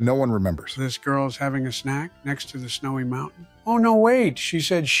saying? No one remembers. This girl's having a snack next to the snowy mountain. Oh, no, wait. She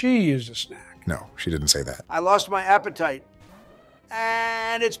said she is a snack. No, she didn't say that. I lost my appetite.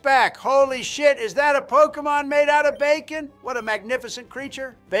 And it's back. Holy shit, is that a Pokemon made out of bacon? What a magnificent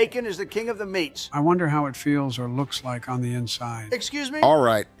creature. Bacon is the king of the meats. I wonder how it feels or looks like on the inside. Excuse me? All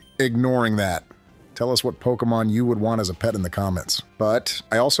right, ignoring that. Tell us what Pokemon you would want as a pet in the comments. But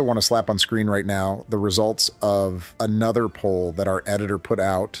I also want to slap on screen right now the results of another poll that our editor put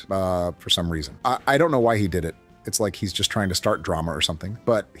out for some reason. I don't know why he did it. It's like he's just trying to start drama or something.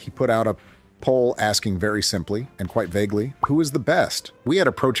 But he put out a poll asking very simply and quite vaguely, who is the best? We had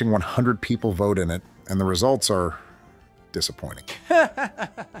approaching 100 people vote in it, and the results are disappointing.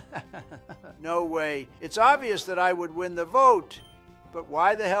 No way. It's obvious that I would win the vote. But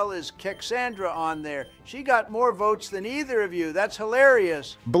why the hell is Kexandra on there? She got more votes than either of you. That's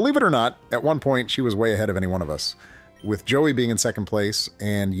hilarious. Believe it or not, at one point she was way ahead of any one of us, with Joey being in second place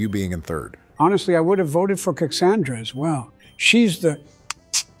and you being in third. Honestly, I would have voted for Kexandra as well. She's the...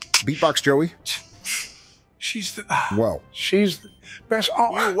 Beatbox Joey? She's the... Well. She's the best...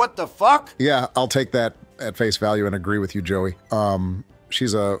 Oh. You what the fuck? Yeah, I'll take that at face value and agree with you, Joey.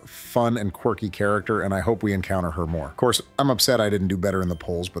 She's a fun and quirky character, and I hope we encounter her more. Of course, I'm upset I didn't do better in the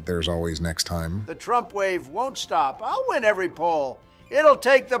polls, but there's always next time. The Trump wave won't stop. I'll win every poll. It'll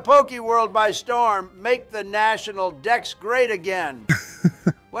take the Poke World by storm, make the national Dex great again.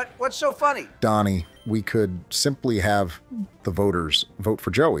 What's so funny? Donnie, we could simply have the voters vote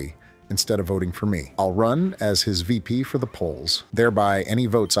for Joey instead of voting for me. I'll run as his VP for the polls. Thereby, any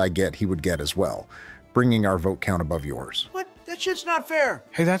votes I get, he would get as well, bringing our vote count above yours. What? That shit's not fair.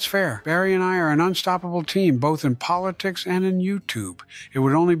 Hey, that's fair. Barry and I are an unstoppable team, both in politics and in YouTube. It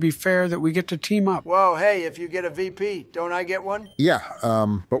would only be fair that we get to team up. Whoa, hey, if you get a VP, don't I get one? Yeah,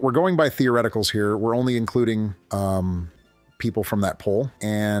 but we're going by theoreticals here. We're only including people from that poll.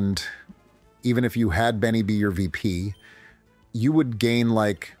 And even if you had Benny be your VP, you would gain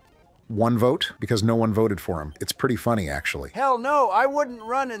like 1 vote because no one voted for him. It's pretty funny, actually. Hell no, I wouldn't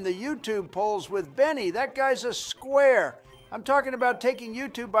run in the YouTube polls with Benny. That guy's a square. I'm talking about taking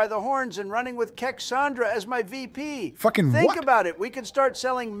YouTube by the horns and running with Kexandra as my VP. Fucking Think what? about it. We can start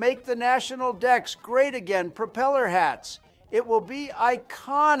selling Make the National Dex Great Again propeller hats. It will be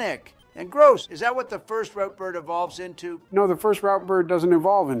iconic. And gross, is that what the first route bird evolves into? No, the first route bird doesn't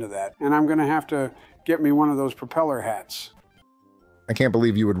evolve into that. And I'm going to have to get me one of those propeller hats. I can't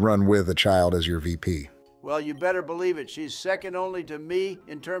believe you would run with a child as your VP. Well, you better believe it. She's second only to me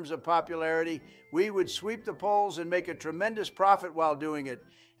in terms of popularity. We would sweep the polls and make a tremendous profit while doing it.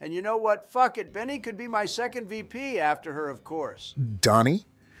 And you know what? Fuck it. Benny could be my second VP after her, of course. Donnie,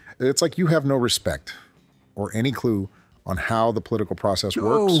 it's like you have no respect or any clue on how the political process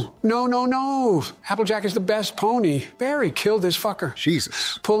works. No. Applejack is the best pony. Barry killed this fucker.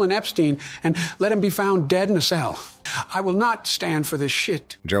 Jesus. Pull an Epstein and let him be found dead in a cell. I will not stand for this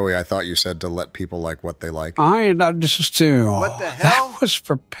shit. Joey, I thought you said to let people like what they like. This is too. What the hell? That was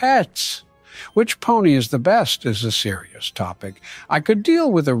for pets. Which pony is the best is a serious topic. I could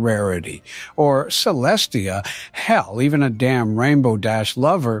deal with a Rarity or Celestia, hell, even a damn Rainbow Dash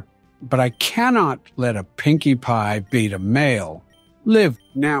lover, but I cannot let a Pinkie Pie beat a male. Live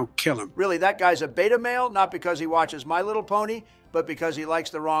now, kill him. Really, that guy's a beta male, not because he watches My Little Pony, but because he likes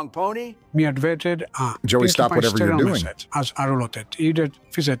the wrong pony? Joey, stop whatever you're doing.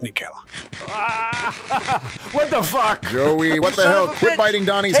 What the fuck? Joey, what the hell? Quit biting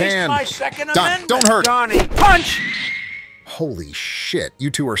Donnie's hand. My Second Don, Amendment. don't hurt. Donnie, punch! Holy shit, you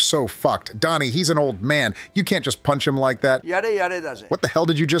two are so fucked. Donnie, he's an old man. You can't just punch him like that. Yada yada does it. What the hell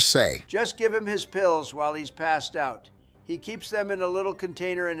did you just say? Just give him his pills while he's passed out. He keeps them in a little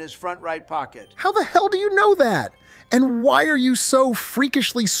container in his front right pocket. How the hell do you know that? And why are you so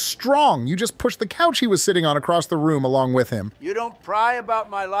freakishly strong? You just pushed the couch he was sitting on across the room along with him. You don't pry about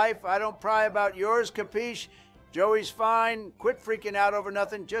my life. I don't pry about yours, capiche? Joey's fine. Quit freaking out over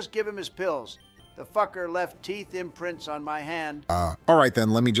nothing. Just give him his pills. The fucker left teeth imprints on my hand. All right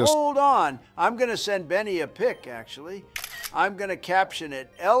then, let me just... Hold on. I'm gonna send Benny a pic, actually. I'm gonna caption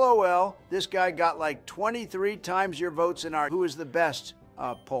it, LOL, this guy got like 23 times your votes in our Who is the Best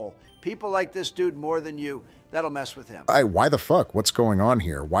poll. People like this dude more than you. That'll mess with him. Why the fuck? What's going on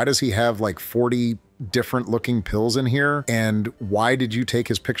here? Why does he have like 40 different looking pills in here? And why did you take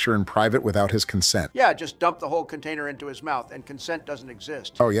his picture in private without his consent? Yeah, just dump the whole container into his mouth, and consent doesn't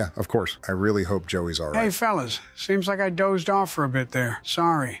exist. Oh yeah, of course. I really hope Joey's all right. Hey fellas, seems like I dozed off for a bit there.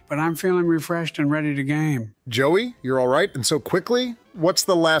 Sorry, but I'm feeling refreshed and ready to game. Joey, you're all right? And so quickly? What's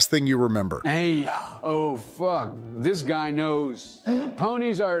the last thing you remember? Hey, oh fuck, this guy knows.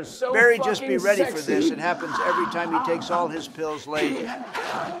 Ponies are so Barry, fucking just be ready sexy. for this. It happens every time he takes all his pills late.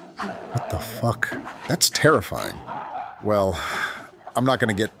 What the fuck? That's terrifying. Well, I'm not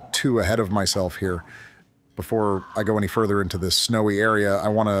going to get too ahead of myself here. Before I go any further into this snowy area, I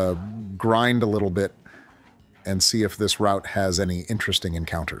want to grind a little bit and see if this route has any interesting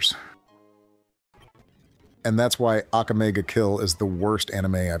encounters. And that's why Akamega Kill is the worst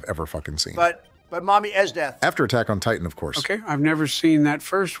anime I've ever fucking seen. But Mommy Esdeath. After Attack on Titan, of course. Okay, I've never seen that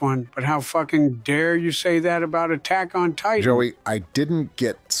first one, but how fucking dare you say that about Attack on Titan? Joey, I didn't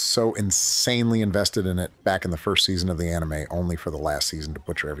get so insanely invested in it back in the first season of the anime, only for the last season to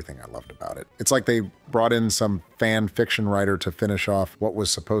butcher everything I loved about it. It's like they brought in some fan fiction writer to finish off what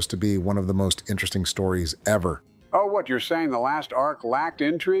was supposed to be one of the most interesting stories ever. Oh, what, you're saying the last arc lacked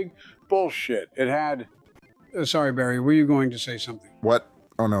intrigue? Bullshit. It had... sorry, Barry, were you going to say something? What?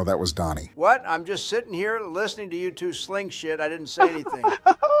 Oh no, that was Donnie. What? I'm just sitting here listening to you two sling shit. I didn't say anything.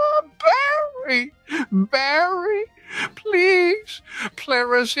 Barry, please,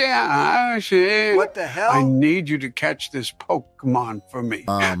 what the hell? I need you to catch this Pokemon for me.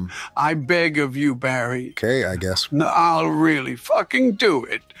 I beg of you, Barry. Okay, I guess. No, I'll really fucking do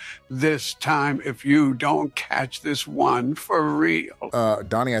it this time if you don't catch this one for real.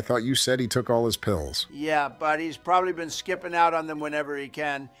 Donnie, I thought you said he took all his pills. Yeah, but he's probably been skipping out on them whenever he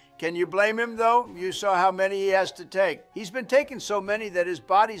can. Can you blame him, though? You saw how many he has to take. He's been taking so many that his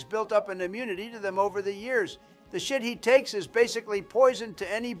body's built up an immunity to them over the years. The shit he takes is basically poison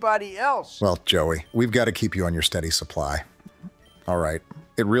to anybody else. Well, Joey, we've got to keep you on your steady supply. All right.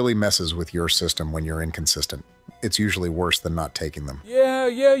 It really messes with your system when you're inconsistent. It's usually worse than not taking them.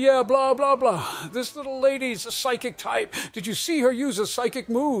 Yeah, blah, blah, blah. This little lady's a psychic type. Did you see her use a psychic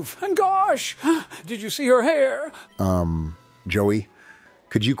move? And gosh, did you see her hair? Joey,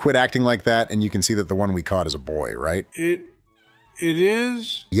 could you quit acting like that and you can see that the one we caught is a boy, right? It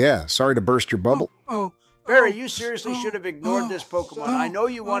is? Yeah, sorry to burst your bubble. Barry, you seriously should have ignored this Pokemon. I know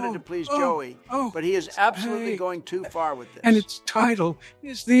you wanted to please Joey, but he is absolutely going too far with this. And its title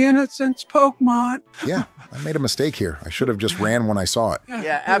is The Innocence Pokemon. Yeah, I made a mistake here. I should have just ran when I saw it.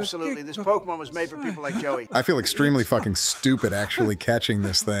 Yeah, absolutely. This Pokemon was made for people like Joey. I feel extremely fucking stupid actually catching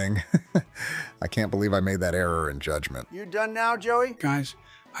this thing. I can't believe I made that error in judgment. You done now, Joey? Guys,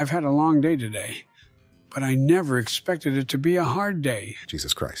 I've had a long day today, but I never expected it to be a hard day.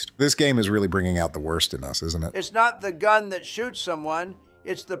 Jesus Christ. This game is really bringing out the worst in us, isn't it? It's not the gun that shoots someone.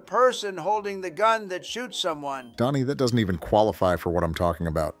 It's the person holding the gun that shoots someone. Donnie, that doesn't even qualify for what I'm talking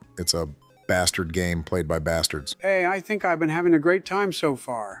about. It's a bastard game played by bastards. Hey, I think I've been having a great time so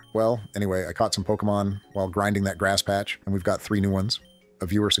far. Well, anyway, I caught some Pokemon while grinding that grass patch, and we've got 3 new ones. A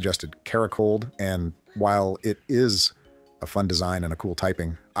viewer suggested Caracold, and while it is a fun design and a cool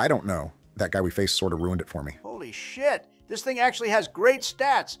typing, I don't know. That guy we faced sort of ruined it for me. Holy shit! This thing actually has great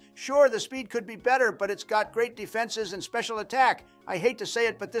stats. Sure, the speed could be better, but it's got great defenses and special attack. I hate to say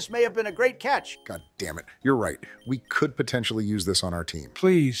it, but this may have been a great catch. God damn it. You're right. We could potentially use this on our team.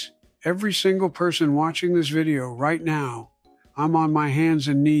 Please, every single person watching this video right now, I'm on my hands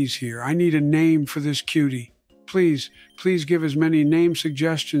and knees here. I need a name for this cutie. Please give as many name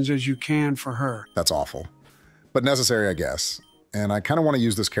suggestions as you can for her. That's awful. But necessary, I guess. And I kind of want to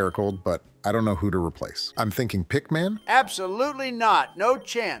use this Caracold, but I don't know who to replace. I'm thinking Pikman? Absolutely not. No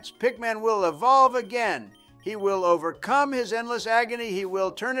chance. Pikman will evolve again. He will overcome his endless agony. He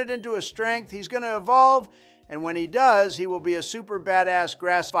will turn it into a strength. He's going to evolve. And when he does, he will be a super badass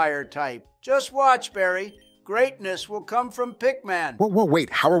grass fire type. Just watch, Barry. Greatness will come from Pikman. Whoa, wait.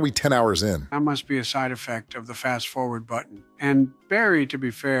 How are we 10 hours in? That must be a side effect of the fast forward button. And Barry, to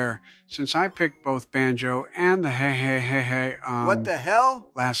be fair, since I picked both Banjo and the hey, what the hell?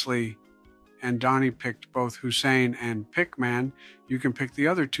 Lastly, and Donnie picked both Hussein and Pikman, you can pick the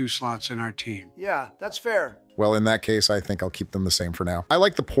other 2 slots in our team. Yeah, that's fair. Well, in that case, I think I'll keep them the same for now. I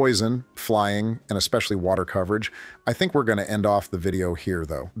like the poison, flying, and especially water coverage. I think we're going to end off the video here,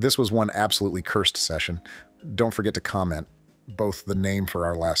 though. This was one absolutely cursed session. Don't forget to comment both the name for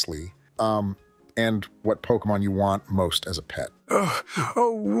our lastly, and what Pokemon you want most as a pet.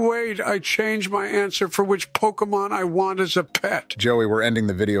 Oh, wait, I changed my answer for which Pokemon I want as a pet. Joey, we're ending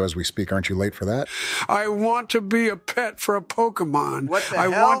the video as we speak. Aren't you late for that? I want to be a pet for a Pokemon. What the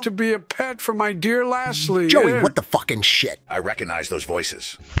hell? I want to be a pet for my dear lastly. Joey, what the fucking shit? I recognize those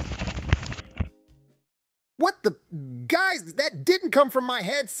voices. What the... Guys, that didn't come from my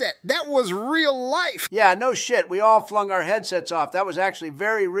headset. That was real life. Yeah, no shit. We all flung our headsets off. That was actually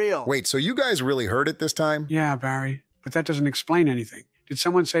very real. Wait, so you guys really heard it this time? Yeah, Barry, but that doesn't explain anything. Did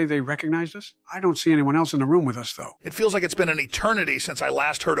someone say they recognized us? I don't see anyone else in the room with us, though. It feels like it's been an eternity since I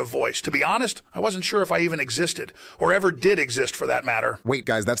last heard a voice. To be honest, I wasn't sure if I even existed, or ever did exist for that matter. Wait,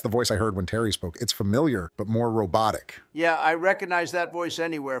 guys, that's the voice I heard when Terry spoke. It's familiar, but more robotic. Yeah, I recognize that voice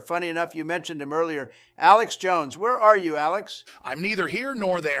anywhere. Funny enough, you mentioned him earlier. Alex Jones. Where are you, Alex? I'm neither here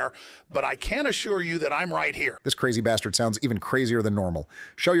nor there, but I can assure you that I'm right here. This crazy bastard sounds even crazier than normal.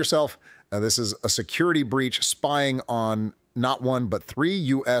 Show yourself. This is a security breach. Spying on not 1, but 3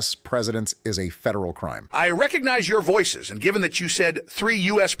 U.S. presidents is a federal crime. I recognize your voices, and given that you said 3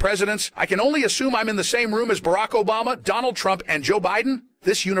 U.S. presidents, I can only assume I'm in the same room as Barack Obama, Donald Trump, and Joe Biden.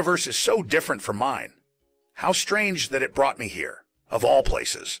 This universe is so different from mine. How strange that it brought me here, of all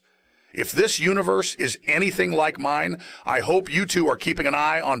places. If this universe is anything like mine, I hope you two are keeping an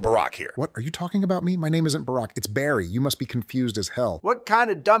eye on Barack here. What, are you talking about me? My name isn't Barack. It's Barry. You must be confused as hell. What kind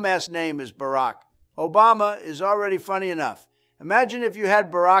of dumbass name is Barack? Obama is already funny enough. Imagine if you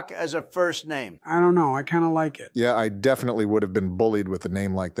had Barack as a first name. I don't know. I kind of like it. Yeah, I definitely would have been bullied with a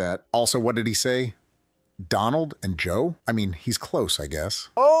name like that. Also, what did he say? Donald and Joe? I mean, he's close, I guess.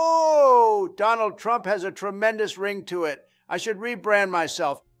 Oh, Donald Trump has a tremendous ring to it. I should rebrand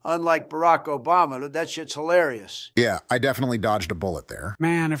myself. Unlike Barack Obama, that shit's hilarious. Yeah, I definitely dodged a bullet there.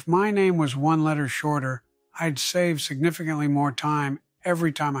 Man, if my name was 1 letter shorter, I'd save significantly more time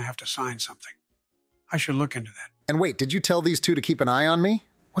every time I have to sign something. I should look into that. And wait, did you tell these 2 to keep an eye on me?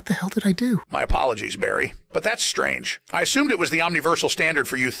 What the hell did I do? My apologies, Barry, but that's strange. I assumed it was the omniversal standard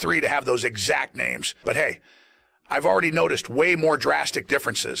for you 3 to have those exact names. But hey, I've already noticed way more drastic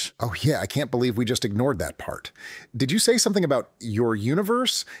differences. Oh yeah, I can't believe we just ignored that part. Did you say something about your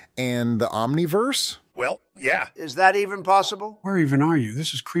universe and the omniverse? Well, yeah. Is that even possible? Where even are you?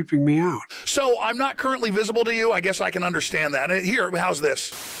 This is creeping me out. So I'm not currently visible to you. I guess I can understand that. Here, how's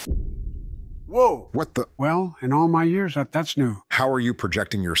this? Whoa. What the? Well, in all my years, that's new. How are you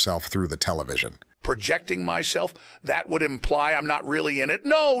projecting yourself through the television? Projecting myself? That would imply I'm not really in it.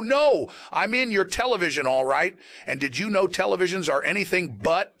 No, I'm in your television, all right. And did you know televisions are anything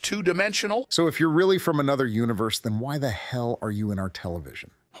but 2-dimensional? So if you're really from another universe, then why the hell are you in our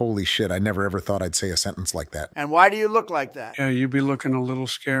television? Holy shit, I never ever thought I'd say a sentence like that. And why do you look like that? Yeah, you be looking a little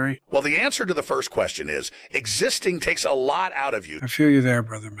scary. Well, the answer to the first question is, existing takes a lot out of you. I feel you there,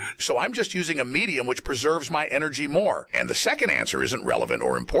 brother man. So I'm just using a medium which preserves my energy more. And the second answer isn't relevant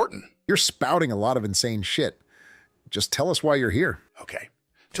or important. You're spouting a lot of insane shit. Just tell us why you're here. Okay.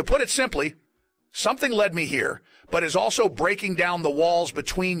 To put it simply, Something led me here, but is also breaking down the walls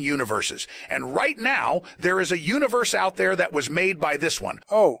between universes. And right now, there is a universe out there that was made by this one.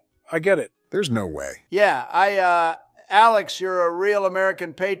 Oh, I get it. There's no way. Yeah, Alex, you're a real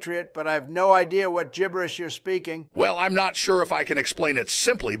American patriot, but I have no idea what gibberish you're speaking. Well, I'm not sure if I can explain it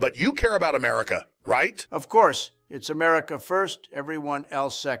simply, but you care about America, right? Of course, it's America first, everyone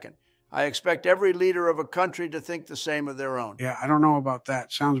else second. I expect every leader of a country to think the same of their own. Yeah, I don't know about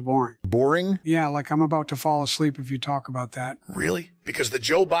that. Sounds boring. Boring? Yeah, like I'm about to fall asleep if you talk about that. Really? Because the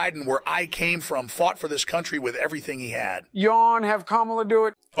Joe Biden where I came from fought for this country with everything he had. Yawn, have Kamala do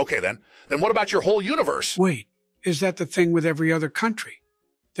it. Okay, then. Then what about your whole universe? Wait, is that the thing with every other country?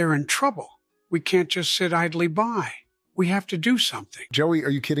 They're in trouble. We can't just sit idly by. We have to do something. Joey, are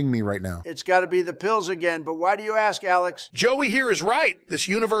you kidding me right now? It's got to be the pills again, but why do you ask, Alex? Joey here is right. This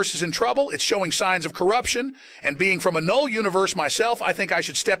universe is in trouble. It's showing signs of corruption. And being from a null universe myself, I think I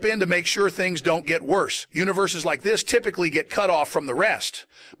should step in to make sure things don't get worse. Universes like this typically get cut off from the rest.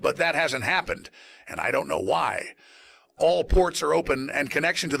 But that hasn't happened. And I don't know why. All ports are open and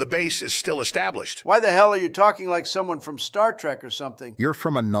connection to the base is still established. Why the hell are you talking like someone from Star Trek or something? You're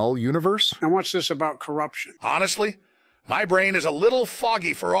from a null universe? And what's this about corruption? Honestly, my brain is a little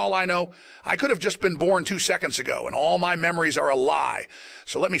foggy for all I know. I could have just been born 2 seconds ago, and all my memories are a lie.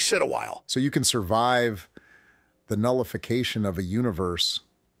 So let me sit a while. So you can survive the nullification of a universe,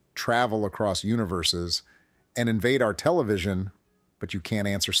 travel across universes, and invade our television, but you can't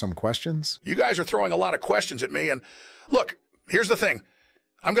answer some questions? You guys are throwing a lot of questions at me, and look, here's the thing.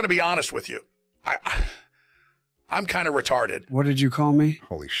 I'm going to be honest with you. I'm kind of retarded. What did you call me?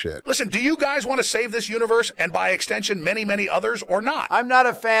 Holy shit. Listen, do you guys want to save this universe and by extension many, many others or not? I'm not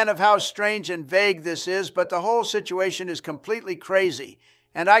a fan of how strange and vague this is, but the whole situation is completely crazy.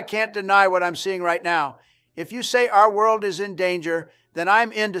 And I can't deny what I'm seeing right now. If you say our world is in danger, then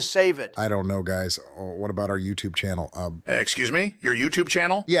I'm in to save it. I don't know, guys. Oh, what about our YouTube channel? Excuse me? Your YouTube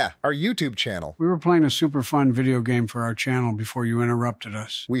channel? Yeah, our YouTube channel. We were playing a super fun video game for our channel before you interrupted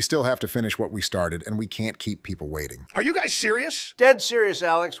us. We still have to finish what we started, and we can't keep people waiting. Are you guys serious? Dead serious,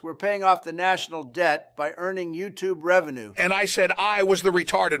 Alex. We're paying off the national debt by earning YouTube revenue. And I said I was the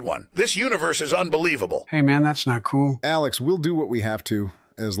retarded one. This universe is unbelievable. Hey, man, that's not cool. Alex, we'll do what we have to,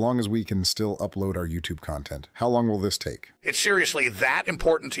 as long as we can still upload our YouTube content. How long will this take? It's seriously that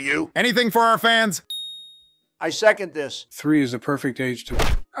important to you? Anything for our fans? I second this. 3 is the perfect age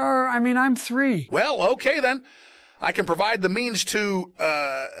to... I'm 3. Well, okay then. I can provide the means to,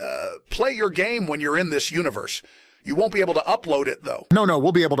 play your game when you're in this universe. You won't be able to upload it, though. No,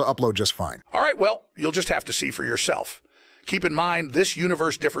 we'll be able to upload just fine. All right, well, you'll just have to see for yourself. Keep in mind, this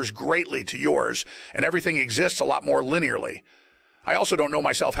universe differs greatly to yours, and everything exists a lot more linearly. I also don't know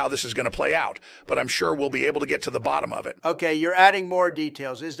myself how this is going to play out, but I'm sure we'll be able to get to the bottom of it. Okay, you're adding more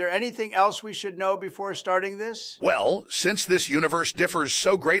details. Is there anything else we should know before starting this? Well, since this universe differs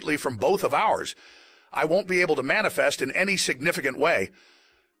so greatly from both of ours, I won't be able to manifest in any significant way.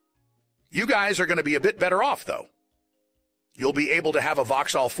 You guys are going to be a bit better off, though. You'll be able to have a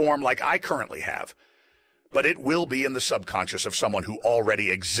Voxel form like I currently have, but it will be in the subconscious of someone who already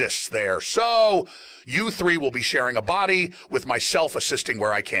exists there. So, you 3 will be sharing a body, with myself assisting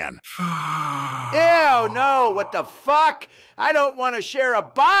where I can. Ew, no, what the fuck? I don't want to share a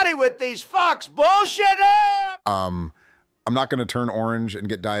body with these fucks. Bullshit! I'm not going to turn orange and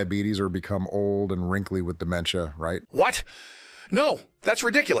get diabetes or become old and wrinkly with dementia, right? What? No, that's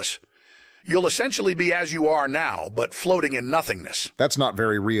ridiculous. You'll essentially be as you are now, but floating in nothingness. That's not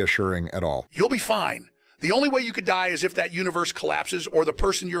very reassuring at all. You'll be fine. The only way you could die is if that universe collapses or the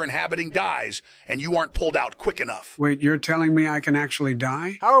person you're inhabiting dies and you aren't pulled out quick enough. Wait, you're telling me I can actually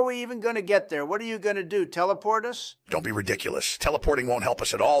die? How are we even going to get there? What are you going to do, teleport us? Don't be ridiculous. Teleporting won't help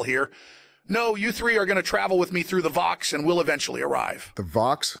us at all here. No, you 3 are going to travel with me through the Vox and we'll eventually arrive. The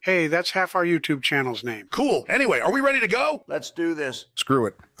Vox? Hey, that's half our YouTube channel's name. Cool. Anyway, are we ready to go? Let's do this. Screw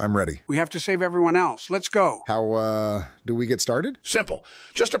it. I'm ready. We have to save everyone else. Let's go. How, do we get started? Simple.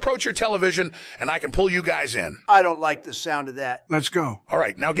 Just approach your television and I can pull you guys in. I don't like the sound of that. Let's go. All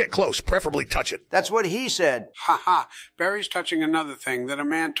right, now get close. Preferably touch it. That's what he said. Ha ha. Barry's touching another thing that a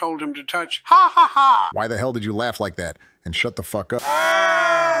man told him to touch. Ha ha ha. Why the hell did you laugh like that? And shut the fuck up.